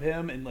video of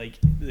him and like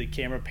the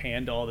camera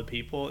panned to all the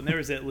people, and there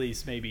was at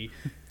least maybe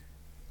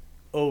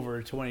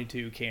over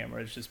 22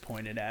 cameras just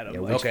pointed at him. Yeah,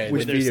 like, Okay, which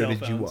with their video cell did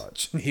you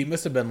phones. watch? He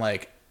must have been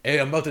like, "Hey,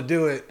 I'm about to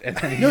do it," and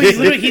then No,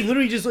 he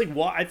literally just like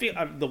I think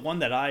the one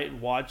that I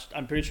watched.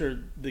 I'm pretty sure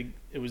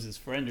it was his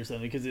friend or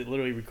something because it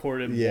literally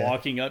recorded him Yeah.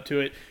 walking up to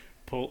it,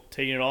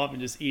 taking it off, and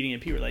just eating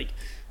it. People were like,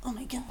 "Oh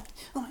my god,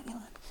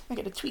 I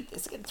gotta tweet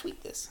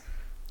this."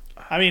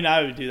 I mean,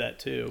 I would do that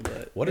too,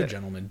 but What a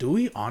gentleman. Do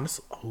we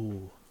honestly?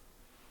 Oh,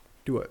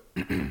 Do it.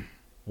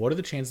 what are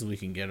the chances we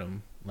can get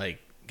him? Like,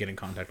 get in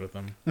contact with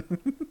him?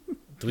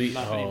 Do we?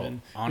 not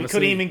even. Honestly, We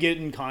couldn't even get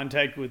in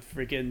contact with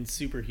freaking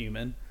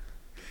Superhuman.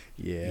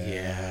 Yeah.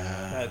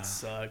 Yeah, That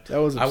sucked. That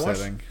was I watched.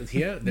 upsetting.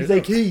 Yeah, He's there's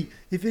like, hey,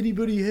 if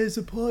anybody has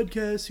a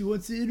podcast who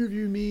wants to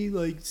interview me,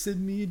 like,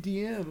 send me a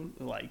DM.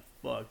 Like,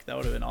 fuck, that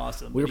would have been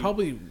awesome. we were He-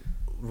 probably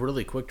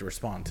really quick to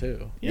respond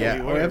too. Yeah,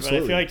 we oh, were, but I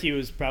absolutely. feel like he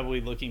was probably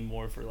looking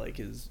more for like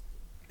his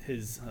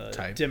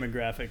Type.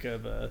 demographic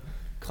of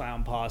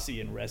clown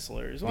posse and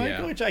wrestlers, like,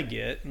 Yeah. which I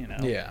get,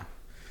 Yeah,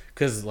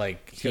 because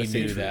like he gotta stay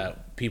knew true.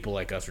 that people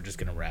like us were just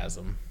gonna razz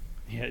him.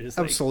 Yeah, just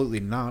like, Absolutely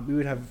not. We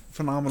would have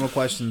phenomenal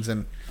questions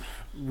and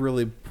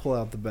really pull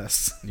out the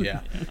best.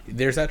 Yeah,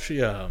 there's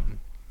actually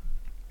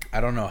I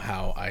don't know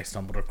how I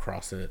stumbled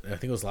across it. I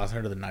think it was last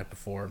night or the night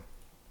before.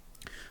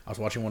 I was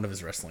watching one of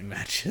his wrestling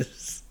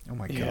matches. Oh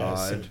my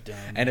god! So dumb.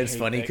 And it's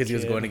funny because he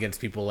was going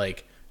against people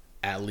like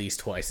at least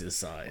twice his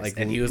size, Like,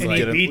 and he was And like,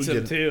 he beats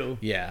him too.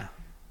 yeah,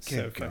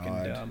 So Good fucking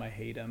God. dumb. I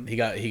hate him. he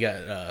got thrown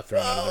out of it.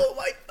 Oh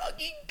my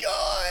fucking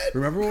god!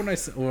 Remember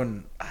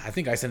when I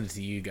think I sent it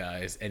to you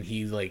guys, and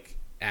he like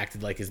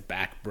acted like his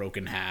back broke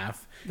in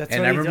half. That's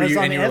and what I he remember does you,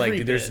 on and you were like, every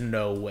dude, there's bit.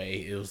 no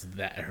way it was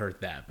that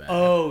hurt that bad.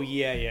 Oh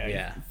yeah.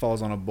 yeah,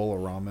 Falls on a bowl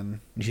of ramen.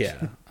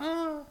 yeah.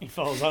 He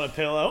falls on a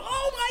pillow.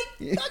 Oh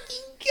my fucking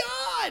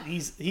god!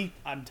 He.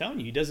 I'm telling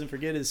you, he doesn't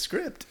forget his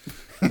script.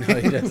 No,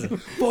 he doesn't.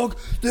 Fuck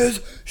this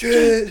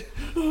shit!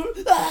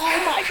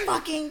 Oh my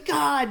fucking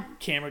god!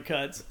 Camera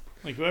cuts.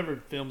 Like whoever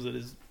films it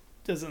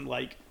doesn't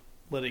like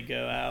let it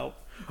go out.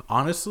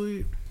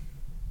 Honestly,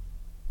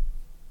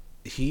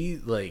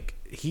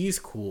 he's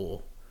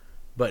cool,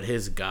 but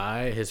his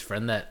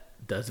friend that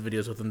does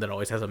videos with him that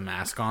always has a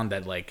mask on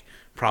that like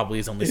probably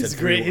has only His said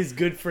three. his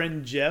good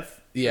friend Jeff.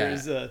 Yeah, Or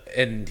his,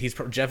 and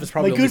Jeff has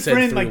probably my only good said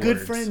friend, three my good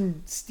words.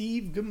 friend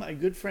Steve, my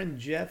good friend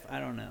Jeff. I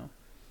don't know,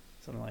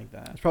 something like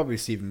that. It's probably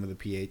Steven with a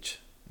PH.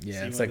 Yeah,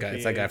 Steven it's that with guy. a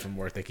It's that guy PH. from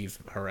work that keeps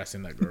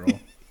harassing that girl.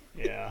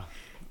 Yeah.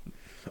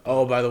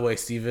 Oh, by the way,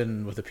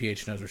 Steven with a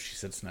PH knows where she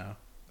sits now.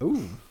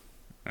 Ooh,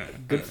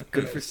 good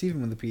for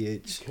Steven with a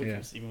PH. Good Yeah.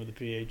 for Steven with the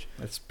PH.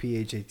 That's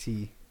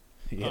PHAT.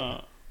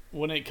 Yeah.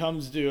 When it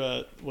comes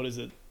to what is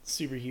it,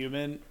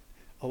 Superhuman,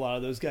 a lot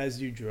of those guys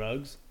do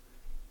drugs,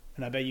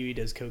 and I bet you he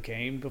does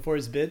cocaine before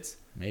his bits.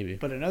 Maybe.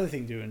 But another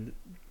thing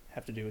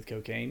have to do with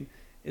cocaine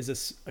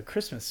is a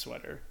Christmas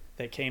sweater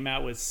that came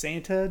out with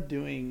Santa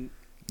doing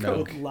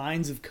No.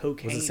 lines of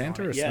cocaine. Was it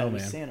Santa on or it. Yeah, it Snowman?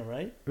 was Santa,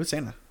 right? It was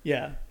Santa.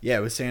 Yeah, Yeah,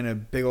 it was Santa.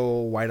 Big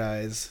old white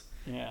eyes.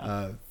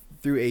 yeah.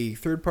 Through a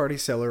third-party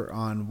seller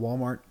on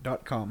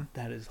Walmart.com.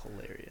 That is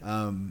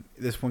hilarious.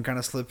 This one kind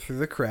of slipped through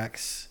the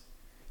cracks,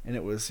 and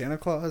it was Santa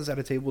Claus at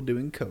a table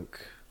doing coke,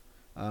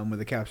 with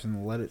the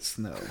caption "Let it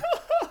snow."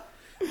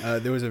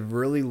 There was a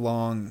really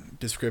long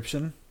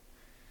description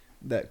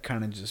that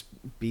kind of just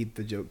beat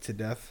the joke to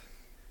death.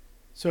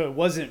 So it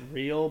wasn't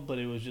real, but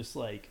it was just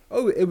like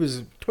Oh, it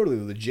was totally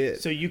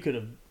legit. so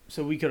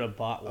we could have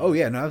bought one. Oh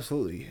yeah, no,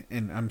 absolutely,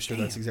 and I'm sure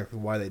that's Damn. exactly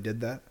why they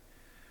did that.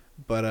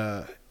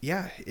 But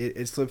yeah,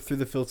 it slipped through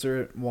the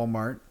filter at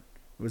Walmart.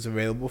 It was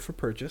available for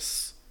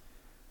purchase.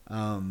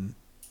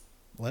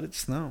 Let it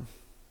snow.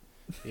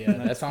 Yeah,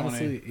 That's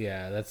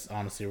that's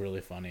honestly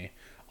really funny.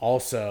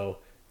 Also,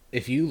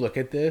 if you look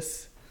at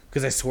this,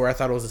 because I swear I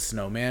thought it was a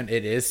snowman,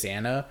 it is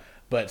Santa,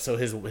 but so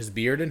his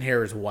beard and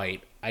hair is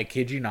white. I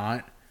kid you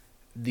not,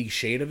 the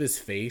shade of his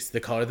face, the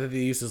color that they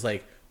use is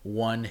like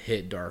one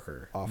hit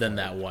darker than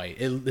that white.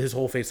 His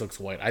whole face looks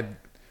white.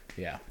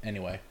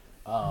 Anyway.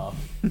 Well,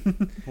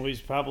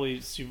 he's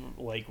probably super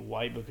like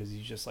white because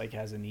he just like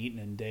hasn't eaten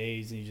in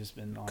days. And he's just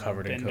been on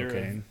Covered a in bender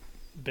cocaine.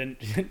 Been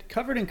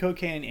covered in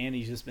cocaine, and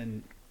he's just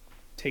been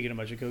taking a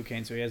bunch of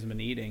cocaine, so he hasn't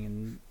been eating.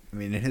 And I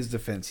mean, in his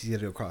defense, he's got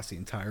to go across the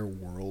entire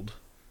world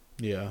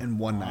Yeah. in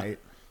one night.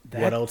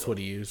 What else would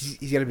he use?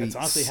 He's got to be that's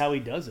honestly how he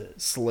does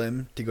it.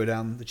 slim to go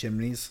down the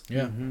chimneys.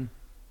 Yeah. Mhm.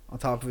 On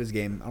top of his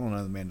game, I don't know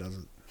how the man does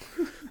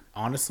it.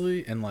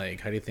 Honestly, and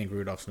like, how do you think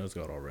Rudolph's nose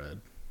got all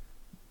red?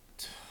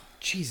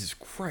 Jesus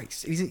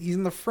Christ, he's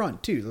in the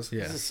front too.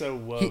 Yeah. This is so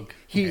woke.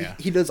 He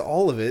does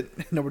all of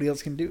it. Nobody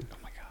else can do it. Oh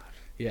my god,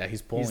 Yeah,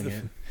 he's pulling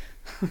the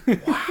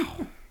it.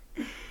 wow!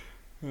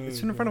 It's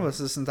been in front of us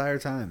this entire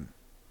time.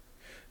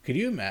 Could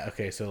you imagine?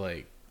 Okay, so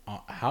like,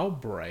 how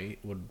bright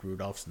would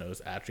Rudolph's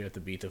nose actually have to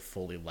be to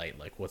fully light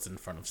like what's in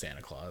front of Santa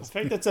In Claus?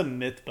 fact, that's a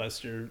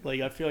myth-buster.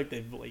 Like I feel like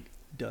they've like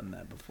done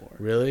that before.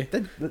 Really?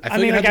 I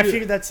mean, like I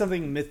figured that's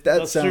something That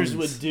Mythbusters sounds-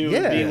 would do.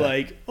 yeah. And be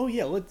like, oh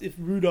yeah, if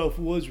Rudolph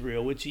was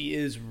real, which he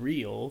is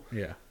real,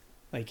 Yeah.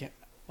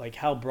 like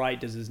how bright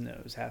does his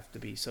nose have to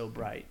be so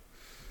bright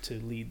to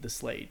lead the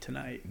sleigh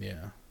tonight?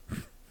 Yeah.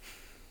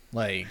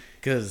 Like,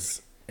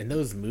 because in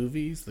those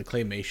movies, the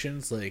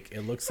claymations, like,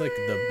 it looks like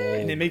the bulb.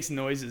 And it makes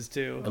noises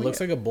too. It looks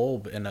like a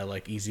bulb in a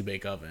like easy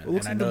bake oven, and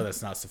looks I like know the-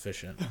 that's not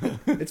sufficient.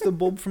 It's the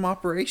bulb from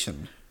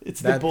Operation.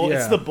 It's that- the bulb.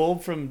 It's yeah. the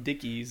bulb from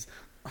Dickies,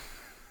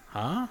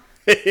 Huh?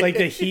 like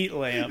the heat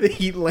lamp. The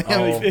heat lamp.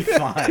 Oh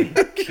my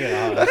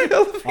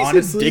god!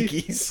 Honestly,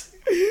 Dickies.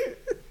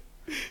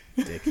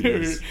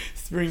 Dickies.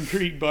 Spring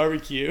Creek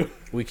barbecue.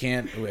 We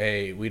can't.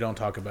 Hey, we don't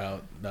talk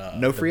about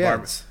No free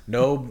ads.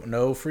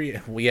 No free.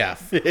 Well, yeah,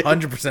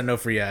 100% no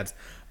free ads.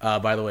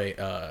 By the way,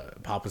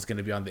 Papa's going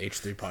to be on the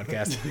H3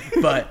 podcast,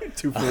 but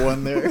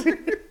 2-for-1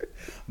 there.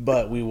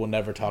 but we will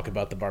never talk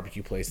about the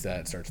barbecue place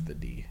that starts with the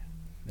D.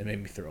 It made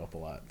me throw up a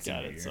lot. Got senior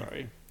it. year.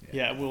 Sorry.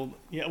 Yeah.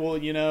 Well,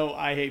 you know,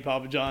 I hate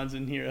Papa John's,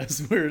 and here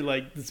us we're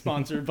like the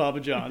sponsor of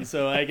Papa John's,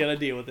 so I gotta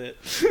deal with it.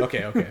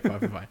 Okay,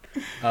 fine.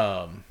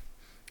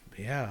 But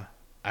yeah,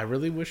 I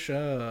really wish.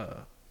 I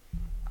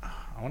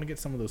want to get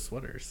some of those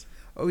sweaters.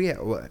 Oh yeah,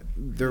 well,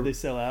 Do they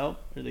sell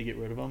out, or they get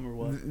rid of them, or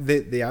what?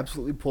 they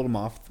absolutely pulled them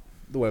off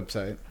the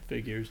website.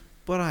 Figures.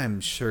 But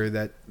I'm sure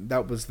that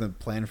was the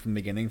plan from the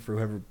beginning for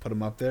whoever put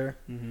them up there,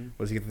 Mm-hmm.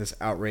 was to get this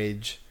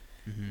outrage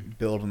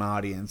build an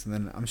audience, and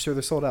then I'm sure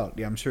they're sold out.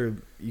 Yeah, I'm sure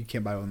you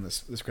can't buy one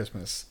this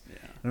Christmas.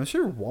 Yeah. And I'm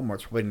sure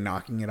Walmart's probably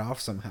knocking it off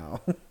somehow.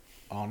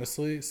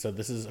 Honestly, so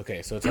this is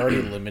okay. So it's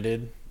already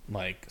limited,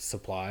 like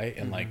supply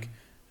and like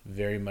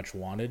very much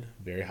wanted,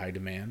 very high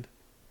demand.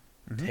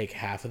 Take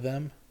half of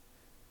them,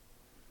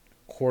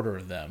 quarter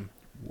of them.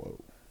 Whoa.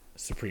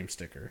 Supreme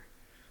sticker.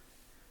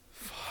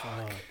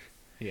 Fuck.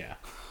 Yeah.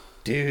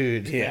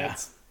 Dude. Yeah.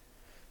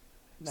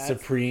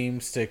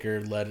 Supreme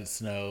sticker, Let It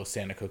Snow,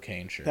 Santa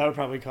Cocaine shirt. That would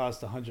probably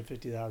cost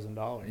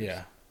 $150,000.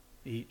 Yeah.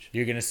 Each.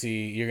 You're gonna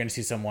see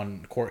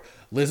someone.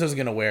 Lizzo's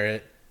gonna wear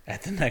it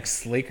at the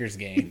next Lakers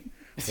game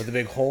with a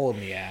big hole in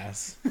the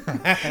ass.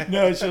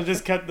 No, she'll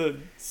just cut the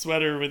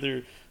sweater with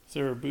her so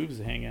her boobs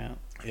hang out.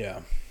 Yeah.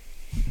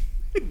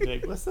 Be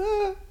like, what's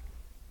up?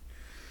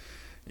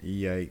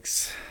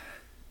 Yikes.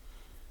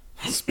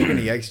 Speaking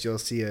of yikes, did y'all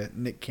see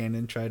Nick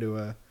Cannon try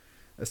to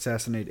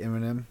assassinate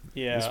Eminem?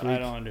 Yeah, I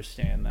don't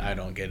understand that. I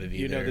don't get it either.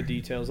 You know the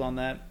details on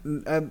that?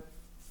 I'm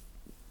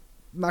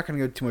not going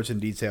to go too much in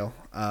detail.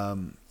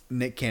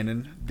 Nick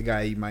Cannon, the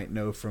guy you might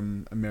know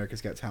from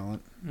America's Got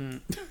Talent.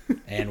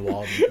 And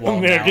Wall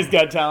America's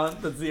Got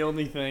Talent. That's the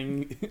only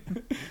thing.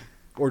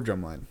 Or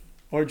Drumline.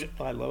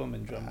 I love him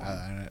in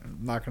Drumline. I'm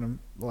not going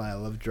to lie. I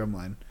love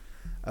Drumline.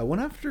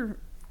 Went after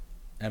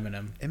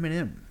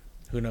Eminem.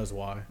 Who knows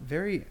why?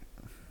 Very...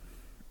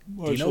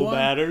 Do you know why?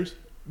 Batters?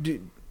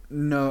 Dude,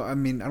 no, I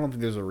mean, I don't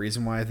think there's a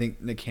reason why. I think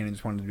Nick Cannon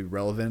just wanted to be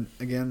relevant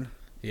again.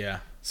 Yeah.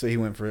 So he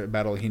went for a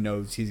battle he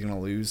knows he's going to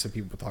lose so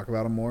people talk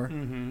about him more.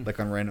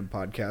 Like on random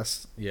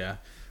podcasts. Yeah.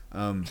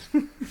 It's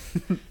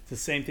the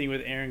same thing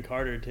with Aaron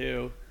Carter,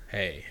 too.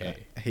 Hey.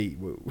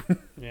 Whoa.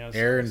 Yeah,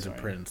 Aaron's a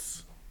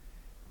prince.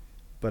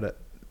 But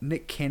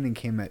Nick Cannon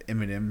came at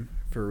Eminem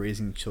for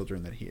raising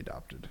children that he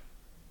adopted.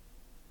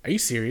 Are you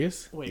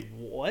serious? Wait,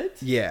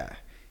 what? Yeah.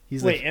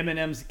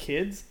 Eminem's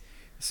kids?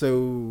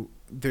 So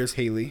there's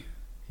Haley.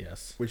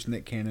 Yes. Which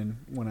Nick Cannon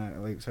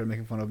started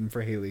making fun of him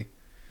for Haley.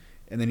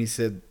 And then he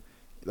said,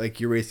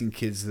 you're raising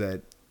kids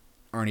that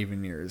aren't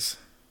even yours.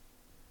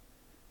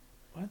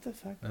 What the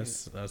fuck?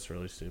 That's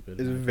really stupid.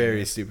 It's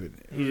very stupid.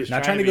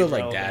 Not trying to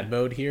go dad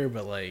mode here,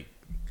 but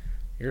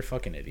you're a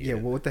fucking idiot. Yeah,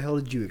 well, what the hell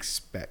did you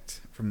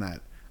expect from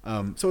that?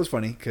 So it was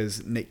funny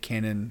because Nick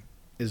Cannon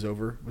was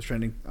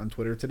trending on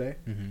Twitter today.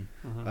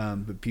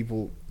 But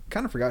people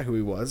kind of forgot who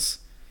he was.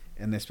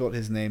 And they spelled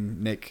his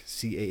name Nick,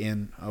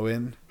 Canon,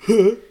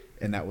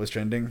 and that was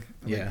trending.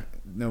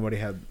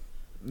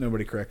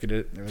 Nobody corrected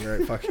it. They were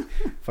like, all right,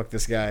 fuck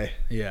this guy.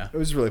 Yeah, it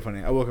was really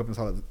funny. I woke up and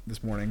saw it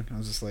this morning. I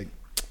was just like,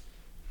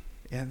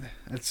 yeah,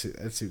 that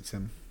suits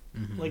him.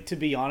 To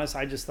be honest,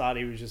 I just thought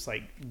he was just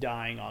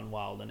dying on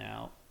Wild and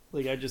Out.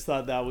 I just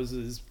thought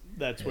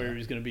that's where he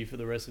was going to be for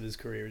the rest of his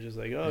career. Just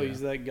he's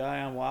that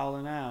guy on Wild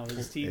and Out,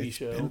 his TV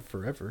show. Been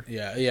forever.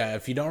 Yeah.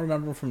 If you don't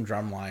remember from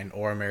Drumline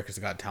or America's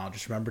Got Talent,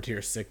 just remember to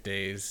your sick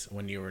days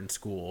when you were in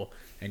school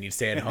and you'd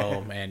stay at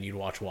home and you'd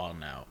watch Wild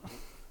and Out.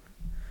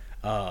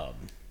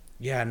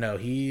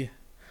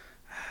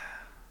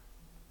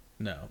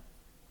 No.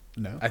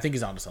 I think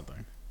he's onto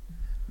something.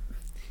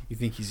 You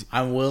think he's...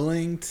 I'm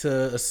willing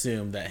to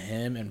assume that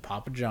him and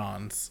Papa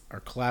John's are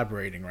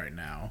collaborating right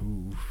now.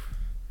 Ooh.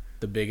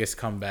 The biggest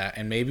comeback,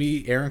 and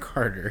maybe Aaron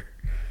Carter,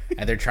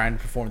 and they're trying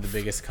to perform the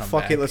biggest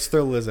comeback. Fuck it, let's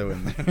throw Lizzo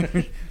in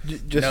there.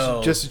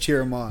 just to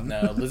cheer him on.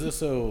 No,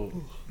 Lizzo's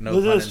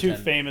Lizzo's too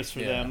famous for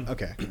them.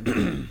 Okay.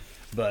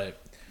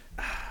 But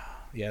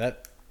yeah,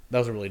 that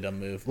was a really dumb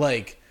move.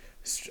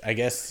 I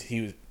guess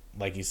he was,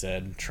 like you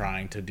said,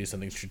 trying to do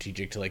something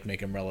strategic to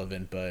make him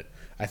relevant, but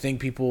I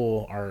think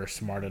people are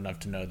smart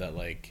enough to know that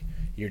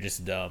you're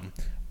just dumb.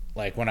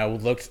 When I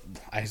looked,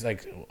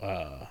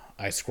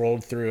 I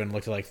scrolled through and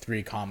looked at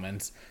 3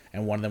 comments,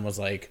 and one of them was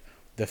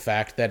the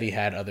fact that he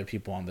had other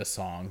people on this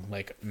song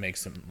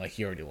makes him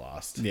he already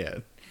lost. Yeah,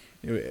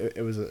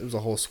 it was a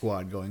whole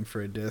squad going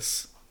for a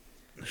diss.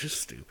 It's just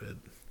stupid.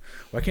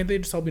 Why can't they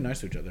just all be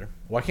nice to each other?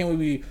 Why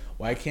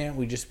can't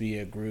we just be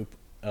a group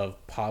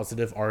of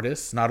positive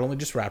artists, not only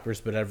just rappers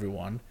but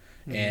everyone,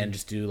 and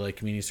just do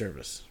community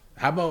service?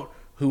 How about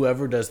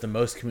whoever does the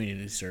most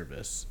community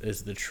service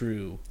is the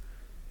true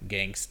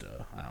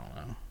gangsta? I don't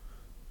know.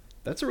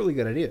 That's a really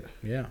good idea.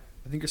 Yeah,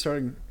 I think you're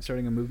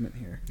starting a movement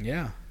here.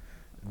 Yeah.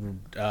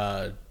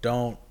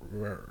 Don't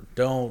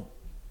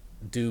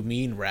do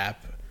mean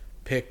rap.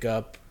 Pick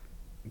up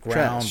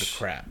ground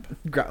crap.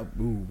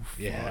 Ooh,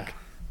 yeah. Fuck.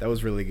 That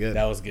was really good.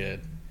 That was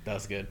good.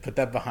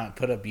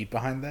 Put a beat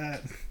behind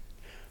that.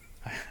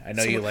 I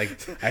know you like.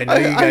 I know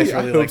you guys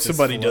really like.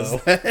 Somebody does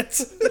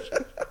that.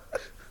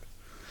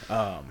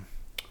 But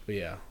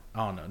yeah,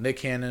 I don't know. Nick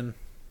Cannon,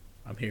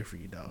 I'm here for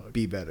you, dog.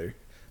 Be better.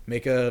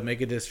 Make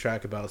a diss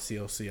track about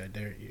CLC. I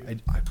dare you.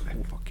 I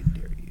fucking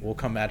dare you. We'll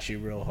come at you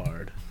real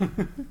hard.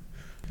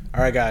 All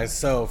right, guys.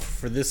 So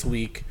for this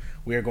week,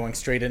 we are going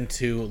straight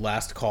into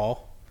Last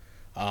Call,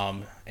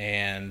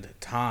 and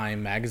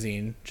Time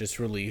magazine just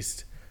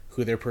released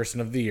who their person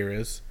of the year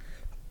is.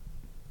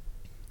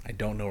 I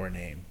don't know her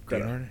name.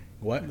 Greta.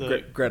 What?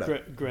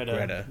 Greta.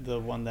 Greta, the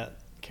one that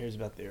cares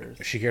about the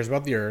earth. She cares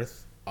about the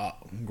earth.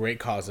 great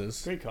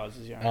causes. Great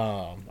causes,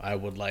 yeah. I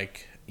would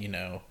like,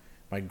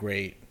 my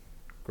great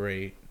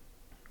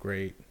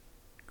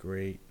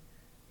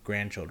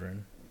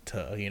grandchildren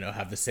to,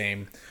 have the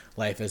same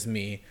life as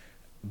me,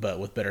 but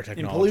with better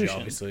technology,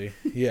 obviously.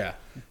 Yeah.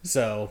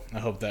 So I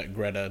hope that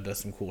Greta does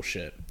some cool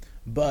shit.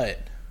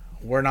 But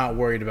we're not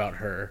worried about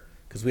her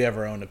because we have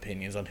our own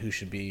opinions on who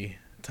should be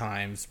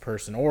Time's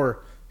person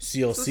or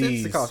CLC's. So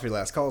it's the Coffee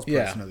Last Calls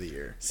Person of the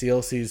Year.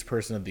 CLC's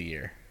Person of the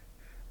Year.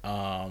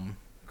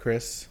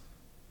 Chris,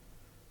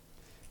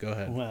 go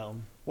ahead. Well,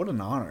 what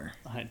an honor.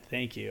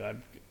 Thank you.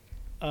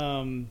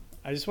 I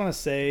just want to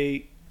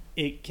say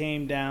it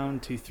came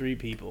down to 3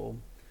 people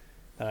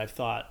that I've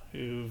thought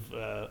who've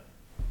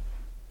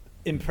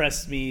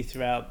impressed me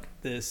throughout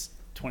this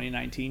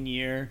 2019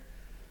 year.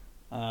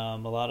 A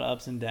lot of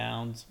ups and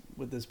downs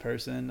with this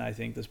person. I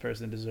think this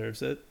person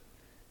deserves it.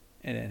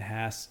 And it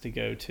has to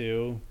go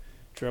to,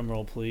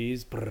 drumroll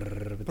please,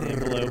 with the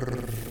envelope.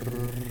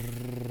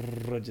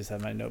 I just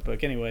have my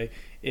notebook. Anyway,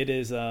 it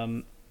is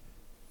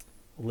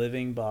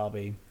Living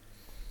Bobby.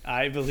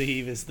 I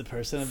believe is the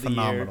person of the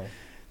year.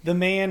 The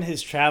man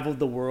has traveled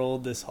the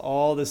world this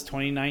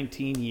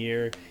 2019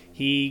 year.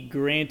 He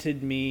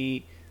granted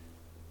me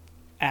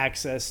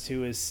access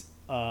to his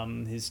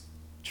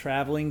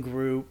traveling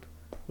group,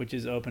 which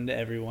is open to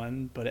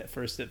everyone, but at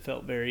first it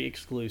felt very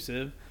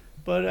exclusive.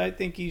 But I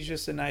think he's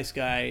just a nice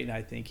guy, and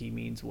I think he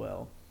means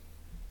well.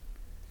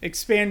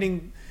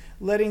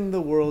 Letting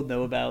the world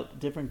know about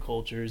different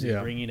cultures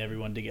and bringing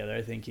everyone together.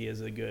 I think he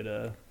is a good,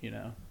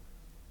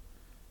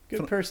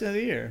 good person of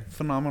the year.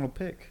 Phenomenal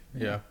pick.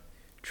 Yeah.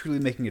 Truly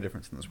making a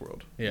difference in this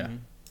world. Yeah. Mm-hmm.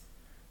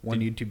 One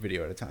YouTube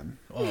video at a time.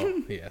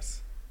 Oh,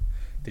 yes.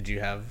 Did you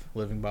have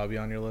Living Bobby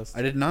on your list?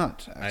 I did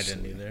not, actually. I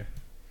didn't either.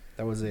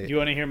 That was it. Do you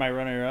want to hear my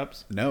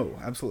runner-ups? No,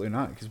 absolutely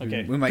not. Because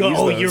okay. we might use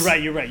those. You're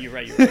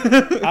right.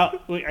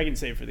 I can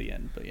say it for the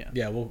end, but yeah.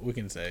 Yeah, we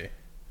can say.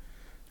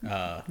 We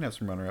can have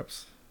some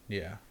runner-ups.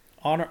 Yeah.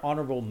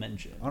 Honorable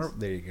mention.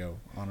 There you go.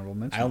 Honorable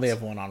mention. I only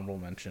have one honorable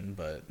mention,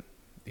 but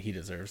he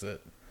deserves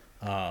it.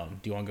 Do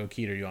you want to go,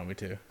 Keith, or do you want me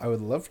to? I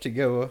would love to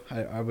go.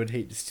 I would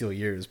hate to steal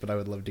yours, but I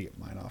would love to get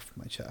mine off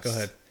my chest. Go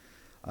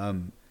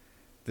ahead.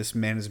 This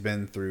man has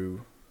been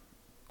through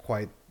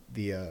quite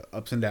the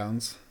ups and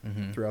downs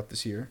throughout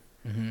this year.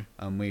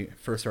 Mm-hmm. We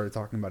first started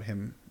talking about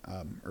him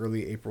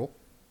early April.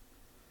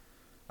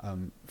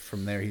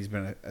 From there, he's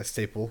been a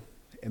staple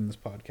in this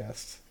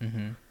podcast.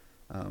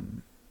 Mm-hmm.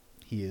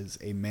 He is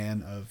a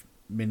man of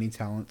many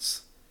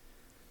talents,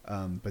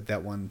 but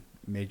that one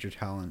major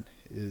talent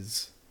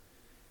is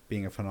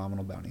being a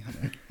phenomenal bounty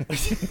hunter.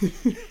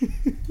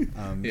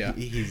 Yeah.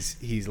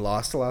 He's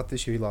lost a lot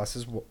this year. He lost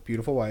his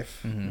beautiful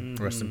wife.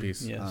 Mm-hmm. Rest in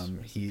peace. Yes.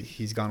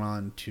 He's gone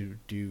on to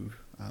do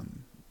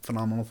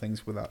phenomenal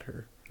things without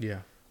her.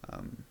 Yeah.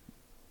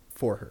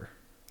 For her.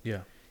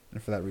 Yeah.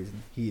 And for that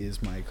reason, he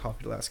is my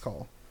Coffee Last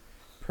Call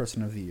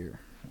Person of the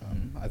Year.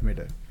 I've made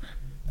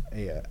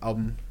a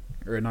album,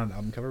 or not an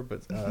album cover,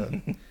 but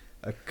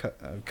a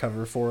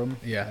cover for him.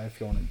 Yeah. If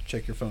you want to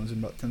check your phones in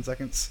about 10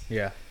 seconds.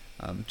 Yeah.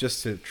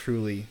 Just to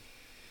truly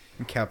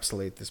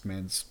encapsulate this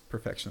man's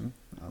perfection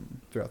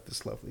throughout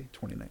this lovely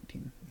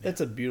 2019. It's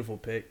a beautiful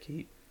pick,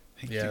 Keith.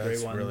 Yeah, a great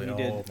that's one. really. He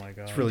did, oh my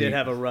god! really, he did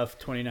have a rough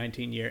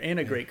 2019 year and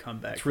a great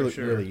comeback. It's really, for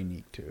sure. really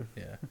unique too.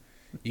 Yeah,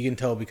 you can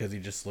tell because he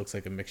just looks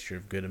like a mixture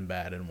of good and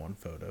bad in one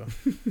photo.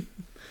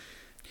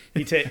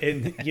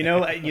 And you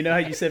know how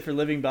you said for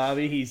Living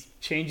Bobby, he's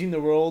changing the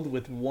world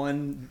with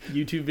one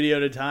YouTube video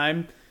at a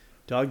time.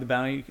 Dog the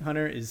Bounty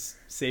Hunter is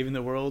saving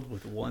the world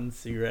with one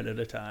cigarette at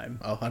a time.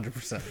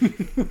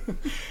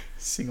 100%.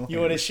 Single. You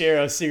want to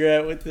share a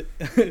cigarette with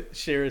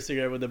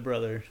a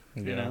brother?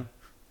 Yeah. You know,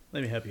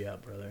 let me help you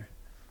out, brother.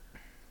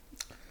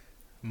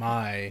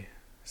 My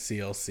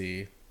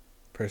CLC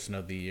Person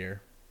of the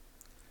Year.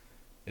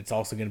 It's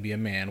also going to be a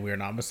man. We are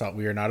not a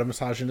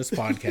misogynist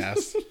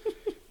podcast,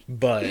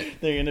 but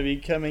they're going to be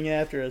coming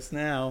after us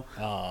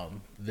now.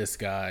 This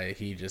guy,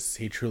 he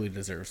truly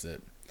deserves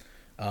it.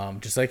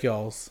 Just like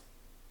y'all's.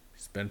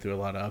 He's been through a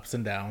lot of ups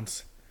and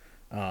downs.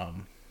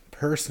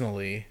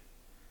 Personally,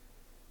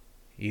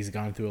 he's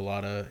gone through a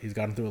lot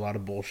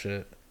of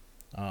bullshit.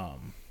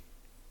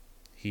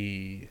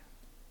 He,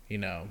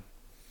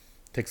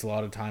 takes a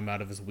lot of time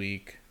out of his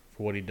week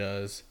for what he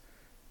does.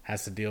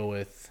 Has to deal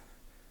with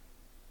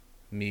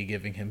me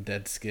giving him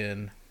dead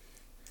skin,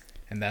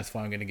 and that's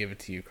why I'm going to give it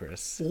to you,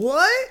 Chris.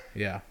 What?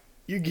 Yeah,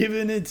 you're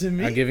giving it to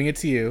me? I'm giving it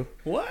to you.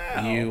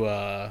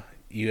 Wow.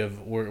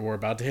 We're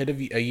about to hit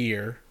a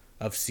year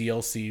of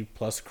CLC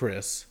plus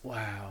Chris.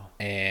 Wow.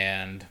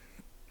 And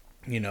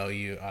you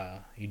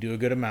do a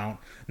good amount,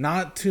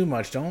 not too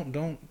much.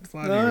 Don't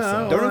flatter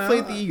yourself. Don't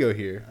inflate the ego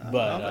here.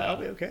 But I'll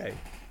be okay.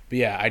 But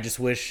yeah, I just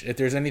wish, if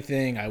there's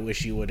anything, I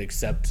wish you would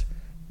accept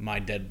my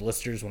dead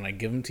blisters when I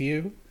give them to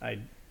you.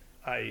 I'm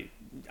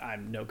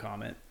no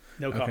comment.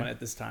 No comment at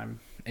this time.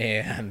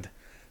 And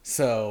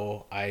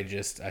so I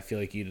feel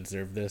like you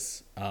deserve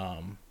this.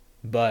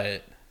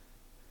 But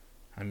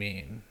I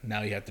mean,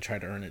 now you have to try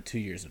to earn it 2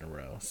 years in a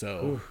row. So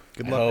ooh,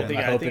 good luck.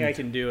 I think I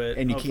can do it.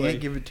 And you can't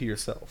give it to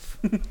yourself.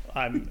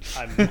 I'm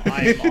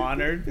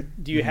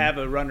honored. Do you have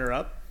a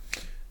runner-up?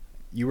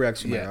 You were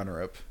actually my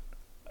runner-up.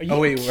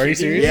 Are you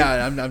serious?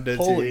 Yeah, I'm dead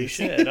Holy serious.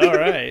 shit! All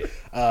right.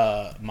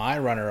 My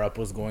runner-up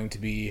was going to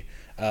be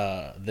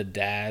the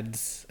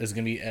dads. It's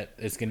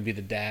gonna be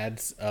the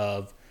dads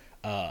of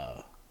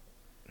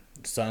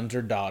sons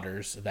or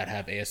daughters that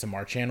have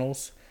ASMR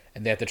channels,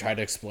 and they have to try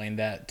to explain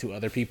that to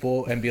other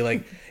people and be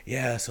like,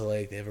 yeah, so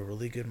like they have a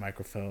really good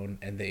microphone,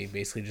 and they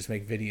basically just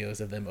make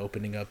videos of them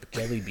opening up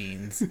jelly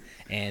beans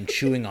and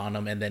chewing on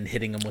them and then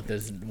hitting them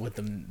with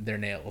their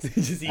nails.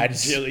 just eat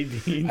jelly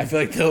beans. I feel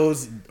like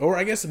those, or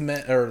I guess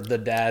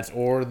the dads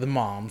or the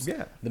moms,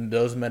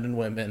 those men and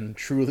women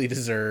truly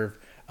deserve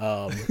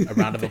a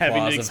round of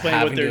applause of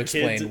having to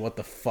explain what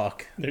the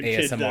fuck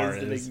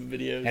ASMR is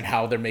and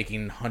how they're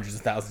making hundreds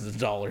of thousands of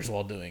dollars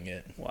while doing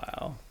it.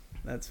 Wow,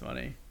 that's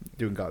funny.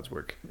 Doing God's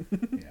work.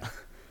 Yeah.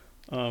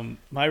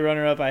 My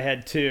runner-up, I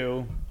had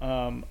two.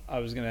 I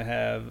was gonna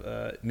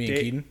have me and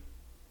Keaton.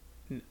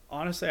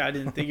 Honestly, I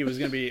didn't think it was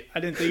gonna be. I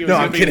didn't think it was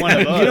gonna be one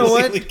of us. You know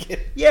what?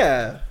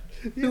 Yeah.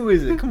 Who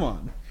is it? Come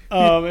on.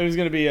 It was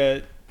gonna be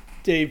a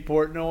Dave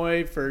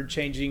Portnoy for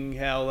changing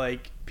how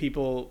like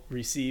people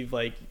receive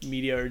like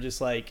media, or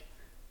just like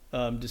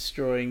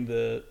destroying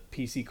the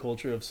PC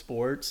culture of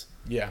sports.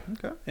 Yeah.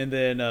 Okay. And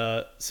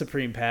then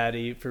Supreme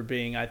Patty for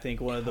being, I think,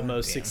 one of the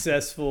most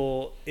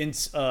successful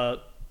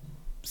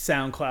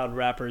SoundCloud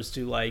rappers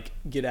to like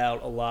get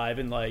out alive,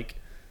 and like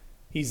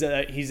he's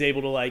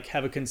able to like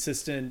have a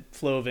consistent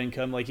flow of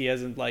income. Like he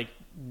hasn't like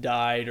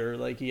died, or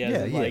like he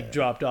hasn't like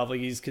dropped off. Like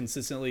he's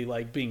consistently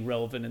like being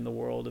relevant in the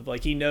world of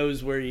like, he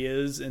knows where he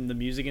is in the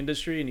music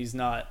industry, and he's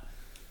not.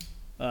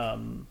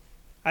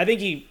 I think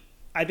he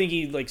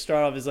like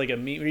started off as like a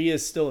meme. He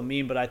is still a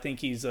meme, but I think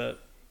he's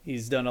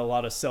done a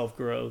lot of self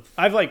growth.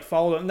 I've like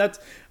followed him. That's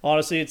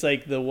honestly, it's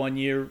like the 1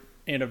 year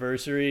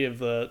anniversary of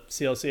the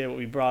CLC. What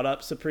we brought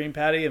up Supreme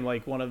Patty, and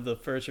like one of the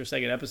first or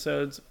second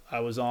episodes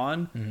I was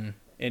on,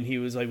 and he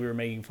was like, we were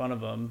making fun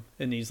of him,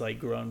 and he's like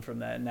grown from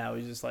that. And now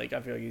he's just like,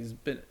 I feel like he's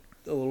been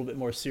a little bit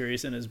more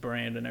serious in his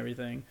brand and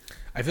everything.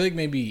 I feel like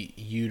maybe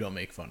you don't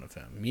make fun of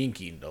him. Me and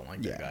Keaton don't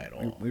like that guy at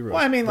all. Well,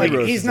 I mean, like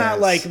he's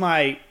not like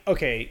my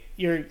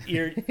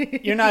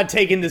You're not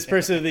taking this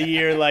person of the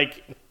year.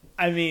 Like,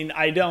 I mean,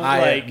 I get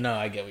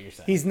what you're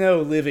saying. He's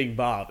no Living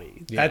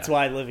Bobby. Yeah. That's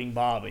why Living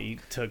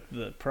Bobby took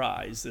the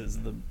prize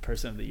as the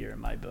person of the year in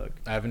my book.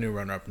 I have a new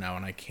runner-up now,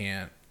 and I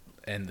can't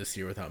end this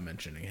year without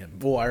mentioning him.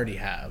 Well, I already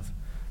have,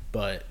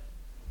 but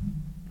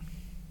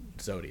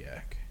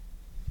Zodiac.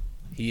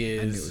 He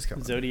is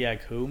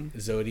Zodiac whom?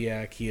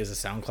 Zodiac. He is a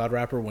SoundCloud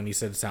rapper. When he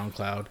said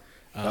SoundCloud,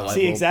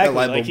 see exactly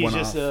like he's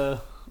just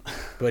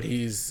but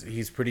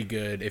he's pretty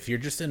good. If you're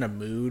just in a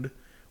mood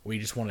where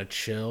you just want to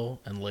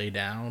chill and lay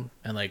down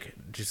and like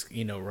just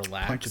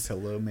relax, punch a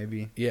pillow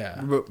maybe.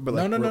 Yeah, but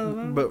like,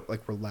 no, but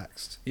like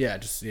relaxed. Yeah,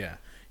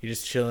 you're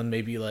just chilling.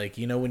 Maybe like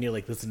when you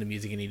like listen to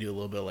music and you do a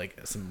little bit of, like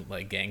some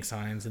like gang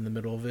signs in the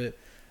middle of it.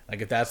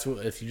 Like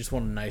if you just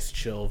want a nice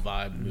chill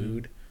vibe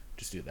mood,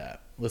 just do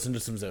that. Listen to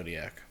some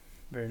Zodiac.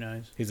 Very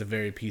nice. He's a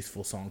very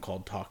peaceful song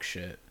called Talk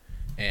Shit,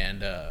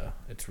 and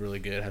it's really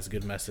good. It has a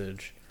good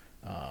message.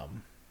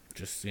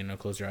 Just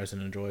close your eyes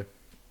and enjoy.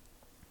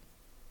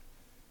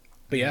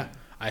 But yeah,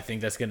 I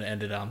think that's gonna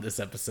end it on this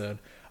episode.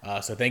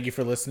 So thank you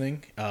for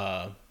listening.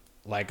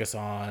 Like us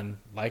on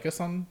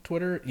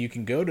Twitter. You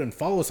can go to and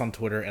follow us on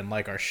Twitter and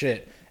like our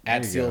shit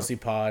at CLC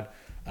Pod.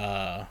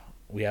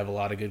 We have a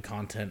lot of good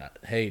content.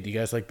 Hey, do you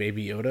guys like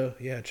Baby Yoda?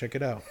 Yeah, check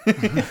it out.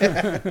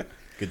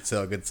 Good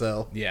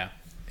sell. Yeah.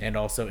 And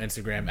also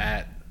Instagram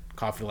at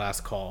Coffee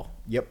Last Call.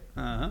 Yep.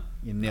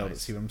 You nailed it.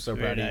 See, I'm so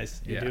proud of you.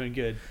 Nice. You're doing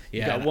good.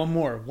 Yeah. You got one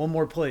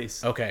more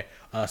place. Okay.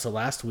 So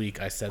last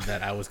week I said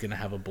that I was gonna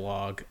have a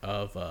blog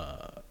of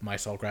my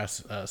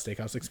Saltgrass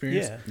Steakhouse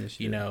experience.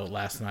 Yeah. Yes,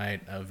 last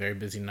night, a very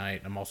busy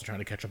night. I'm also trying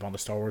to catch up on the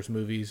Star Wars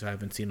movies. I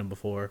haven't seen them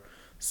before,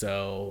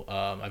 so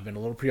I've been a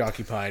little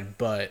preoccupied.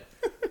 But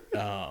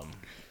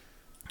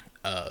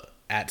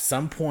at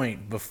some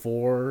point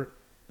before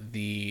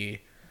the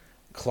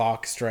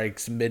clock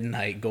strikes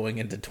midnight going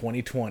into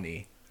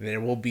 2020, there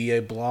will be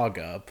a blog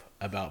up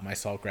about my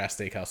Saltgrass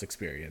Steakhouse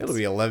experience. It'll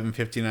be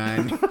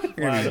 11:59.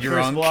 Wow, the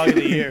first blog of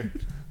the year.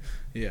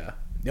 Yeah.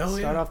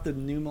 Start off the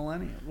new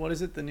millennium. What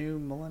is it? The new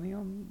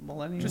millennium?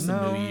 Just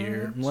the new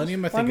year.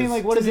 Millennium, I think. I mean,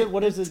 like, what is it?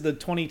 What is it? The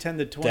 2010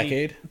 to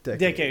 20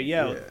 decade.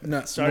 Yeah.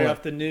 No, starting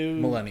off the new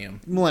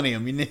millennium.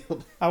 You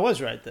nailed. I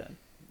was right then.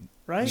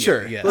 Right?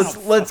 Sure. Yeah.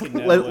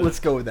 Let's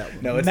go with that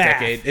one. No, it's math.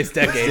 decade. It's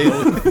decade.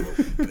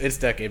 It's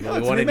decade,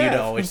 but we wanted you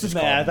to always just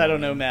math. I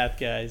don't know math,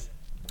 guys.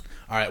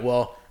 All right.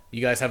 Well,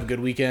 you guys have a good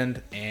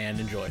weekend and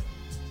enjoy.